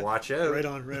of the watch out? Right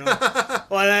on.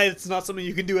 Well, it's not something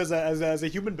you can do as a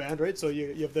human band, right? So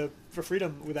you have for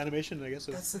freedom with animation, I guess.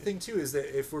 That's the thing too, is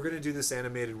that if we're going to do this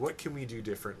animated, what can we do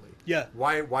differently? Yeah.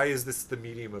 Why is this the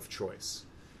medium of choice?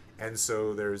 And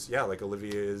so there's like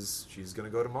Olivia she's going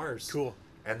to go to Mars. Cool.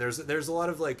 And there's a lot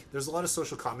of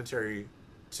social commentary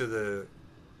to the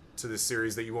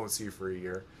series that you won't see for a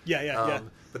year. Yeah.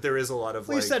 But there is a lot of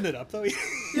you're setting it up though.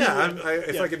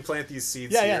 If I can plant these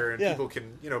seeds here, and people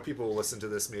can, people will listen to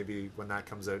this maybe when that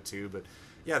comes out too. But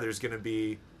yeah, there's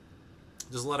a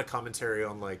lot of commentary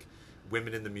on like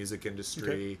women in the music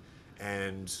industry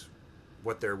and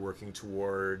what they're working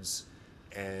towards,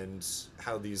 and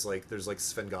how these there's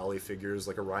Svengali figures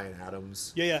like Orion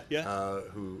Adams. Yeah.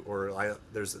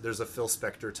 There's a Phil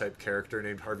Spector type character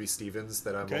named Harvey Stevens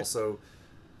that I'm also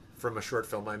from a short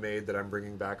film I made that I'm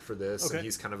bringing back for this, and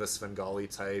he's kind of a Svengali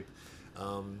type.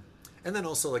 And then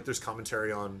also there's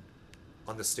commentary on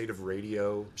the state of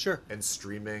radio and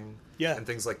streaming and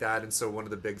things like that. And so one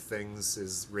of the big things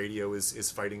is radio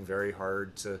is fighting very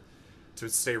hard to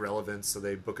stay relevant. So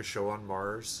they book a show on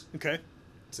Mars. Okay.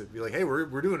 To be like, hey,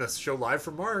 we're doing a show live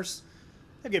from Mars.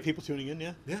 I get people tuning in,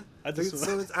 yeah. I don't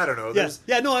know. No,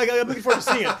 I'm looking forward to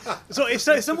seeing it. So if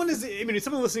someone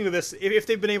listening to this, if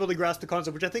they've been able to grasp the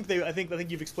concept, which I think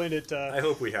you've explained it. I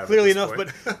hope we have clearly enough. But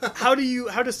how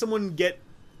does someone get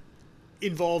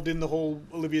involved in the whole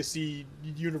Olivia C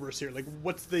universe here? Like,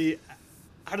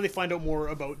 how do they find out more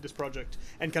about this project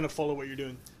and kind of follow what you're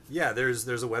doing? Yeah, there's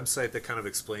a website that kind of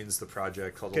explains the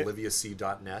project called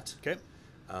oliviac.net. Okay.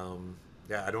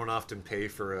 I don't often pay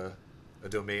for a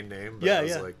domain name, but I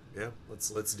was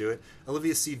let's do it.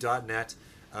 oliviac.net.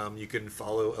 You can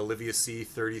follow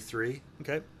oliviac33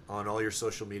 on all your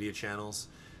social media channels.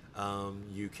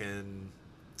 You can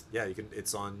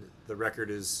it's on, the record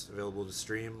is available to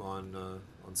stream on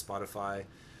Spotify,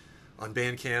 on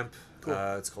Bandcamp. Cool.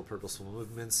 It's called Purposeful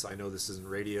Movements. I know this isn't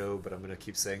radio, but I'm going to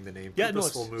keep saying the name.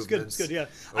 Purposeful Movements. It's good.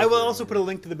 I will also put a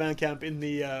link to the Bandcamp in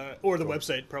the or the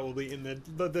website probably in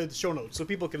the show notes, so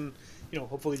people can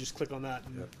hopefully just click on that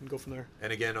and go from there.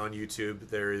 And again, on YouTube,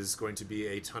 there is going to be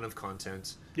a ton of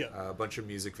content. A bunch of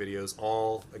music videos,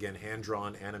 all again hand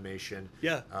drawn animation.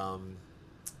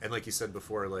 And like you said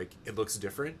before, it looks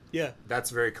different.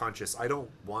 That's very conscious. I don't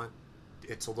want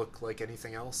it to look like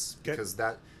anything else because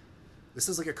this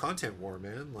is like a content war,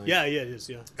 man. It is.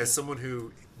 As someone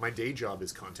who, my day job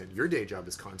is content. Your day job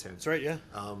is content. That's right. Yeah.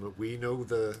 We know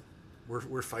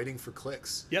we're fighting for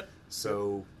clicks.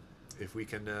 So if we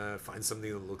can find something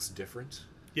that looks different.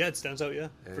 It stands out.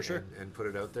 For sure. And put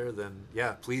it out there, then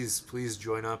please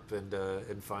join up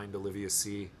and find Olivia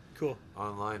C. Cool.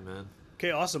 Online, man. Okay,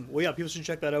 awesome. Well, people should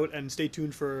check that out and stay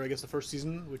tuned for, I guess, the first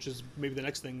season, which is maybe the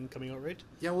next thing coming out, right?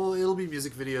 Yeah, well, it'll be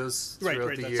music videos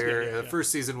throughout the year. The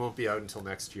first season won't be out until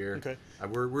next year. Okay.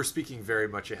 We're speaking very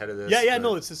much ahead of this.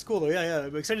 No, it's cool, though.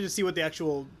 I'm excited to see what the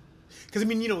actual... Because,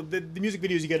 the music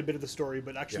videos, you get a bit of the story,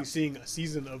 but actually seeing a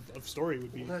season of story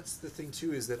would be... Well, that's the thing,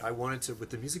 too, is that I wanted to,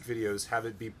 with the music videos, have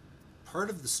it be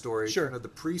part of the story, kind of the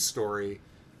pre-story,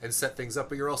 and set things up,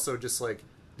 but you're also just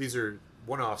these are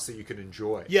one-offs that you can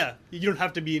enjoy. You don't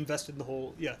have to be invested in the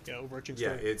whole overarching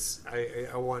story.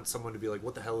 I want someone to be like,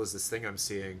 what the hell is this thing I'm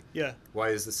seeing? Why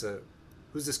is this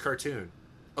who's this cartoon?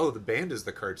 Oh, the band is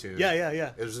the cartoon.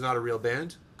 There's not a real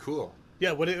band? Cool.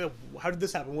 How did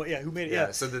this happen? Who made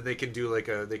it? So that they can do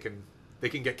they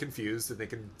can get confused and they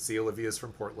can see Olivia's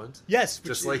from Portland. Yes.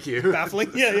 Just like you.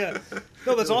 Baffling.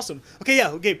 No, that's awesome.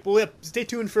 Okay. Well, stay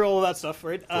tuned for all of that stuff,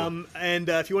 right? Cool. And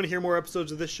if you want to hear more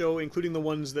episodes of this show, including the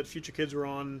ones that Future Kids were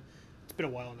on, It's been a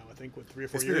while now, I think, with 3 or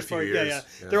 4 It's years. been a few probably. years, Yeah.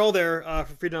 yeah. They're all there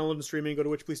for free download and streaming. Go to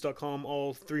witchpolice.com.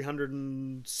 All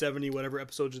 370 whatever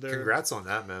episodes are there. Congrats on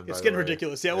that, man. It's by getting the way.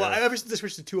 ridiculous. Yeah, well, ever since I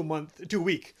switched to 2 a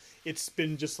week, it's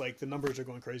been just like the numbers are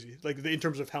going crazy. Like in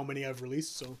terms of how many I've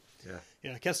released. So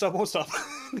Yeah. can't stop, won't stop.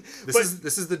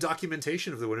 This is the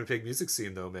documentation of the Winnipeg music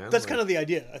scene, though, man. That's Like, kind of the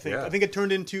idea. I think. Yeah. I think it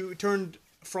turned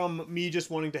from me just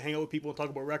wanting to hang out with people and talk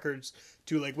about records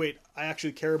to like, wait, I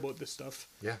actually care about this stuff.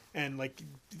 Yeah. And like,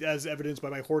 as evidenced by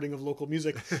my hoarding of local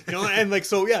music, and like,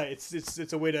 so yeah,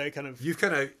 it's a way to kind of. You've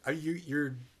kind of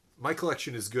your my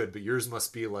collection is good, but yours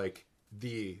must be like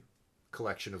the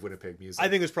collection of Winnipeg music. I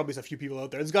think there's probably a few people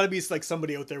out there. There's got to be like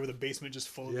somebody out there with a basement just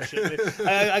full of shit.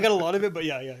 I got a lot of it, but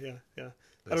yeah.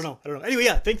 I don't know. Anyway,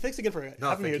 yeah. Thanks again for having me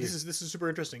thank here. you. This is super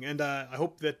interesting, and I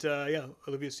hope that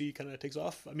Olivia C kind of takes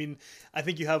off. I mean, I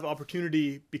think you have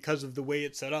opportunity because of the way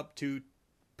it's set up to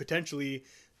potentially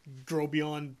grow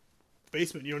beyond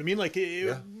basement. You know what I mean? Like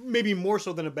maybe more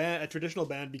so than a traditional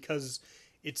band because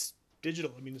it's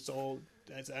digital. I mean,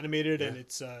 it's animated and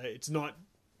it's not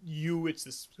you. It's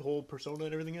this whole persona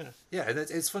and everything. Yeah, and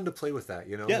it's fun to play with that,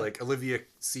 you know? Yeah. Like Olivia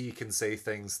C can say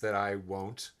things that I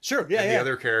won't. Sure. Yeah. And yeah. the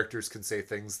other characters can say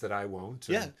things that I won't.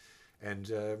 And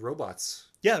robots.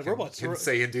 Yeah, can, robots can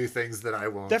say and do things that I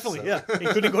won't. Definitely. so. Yeah,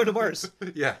 including going to Mars.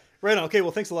 Yeah. Right on. Okay.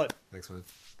 Well, thanks a lot. Thanks, man.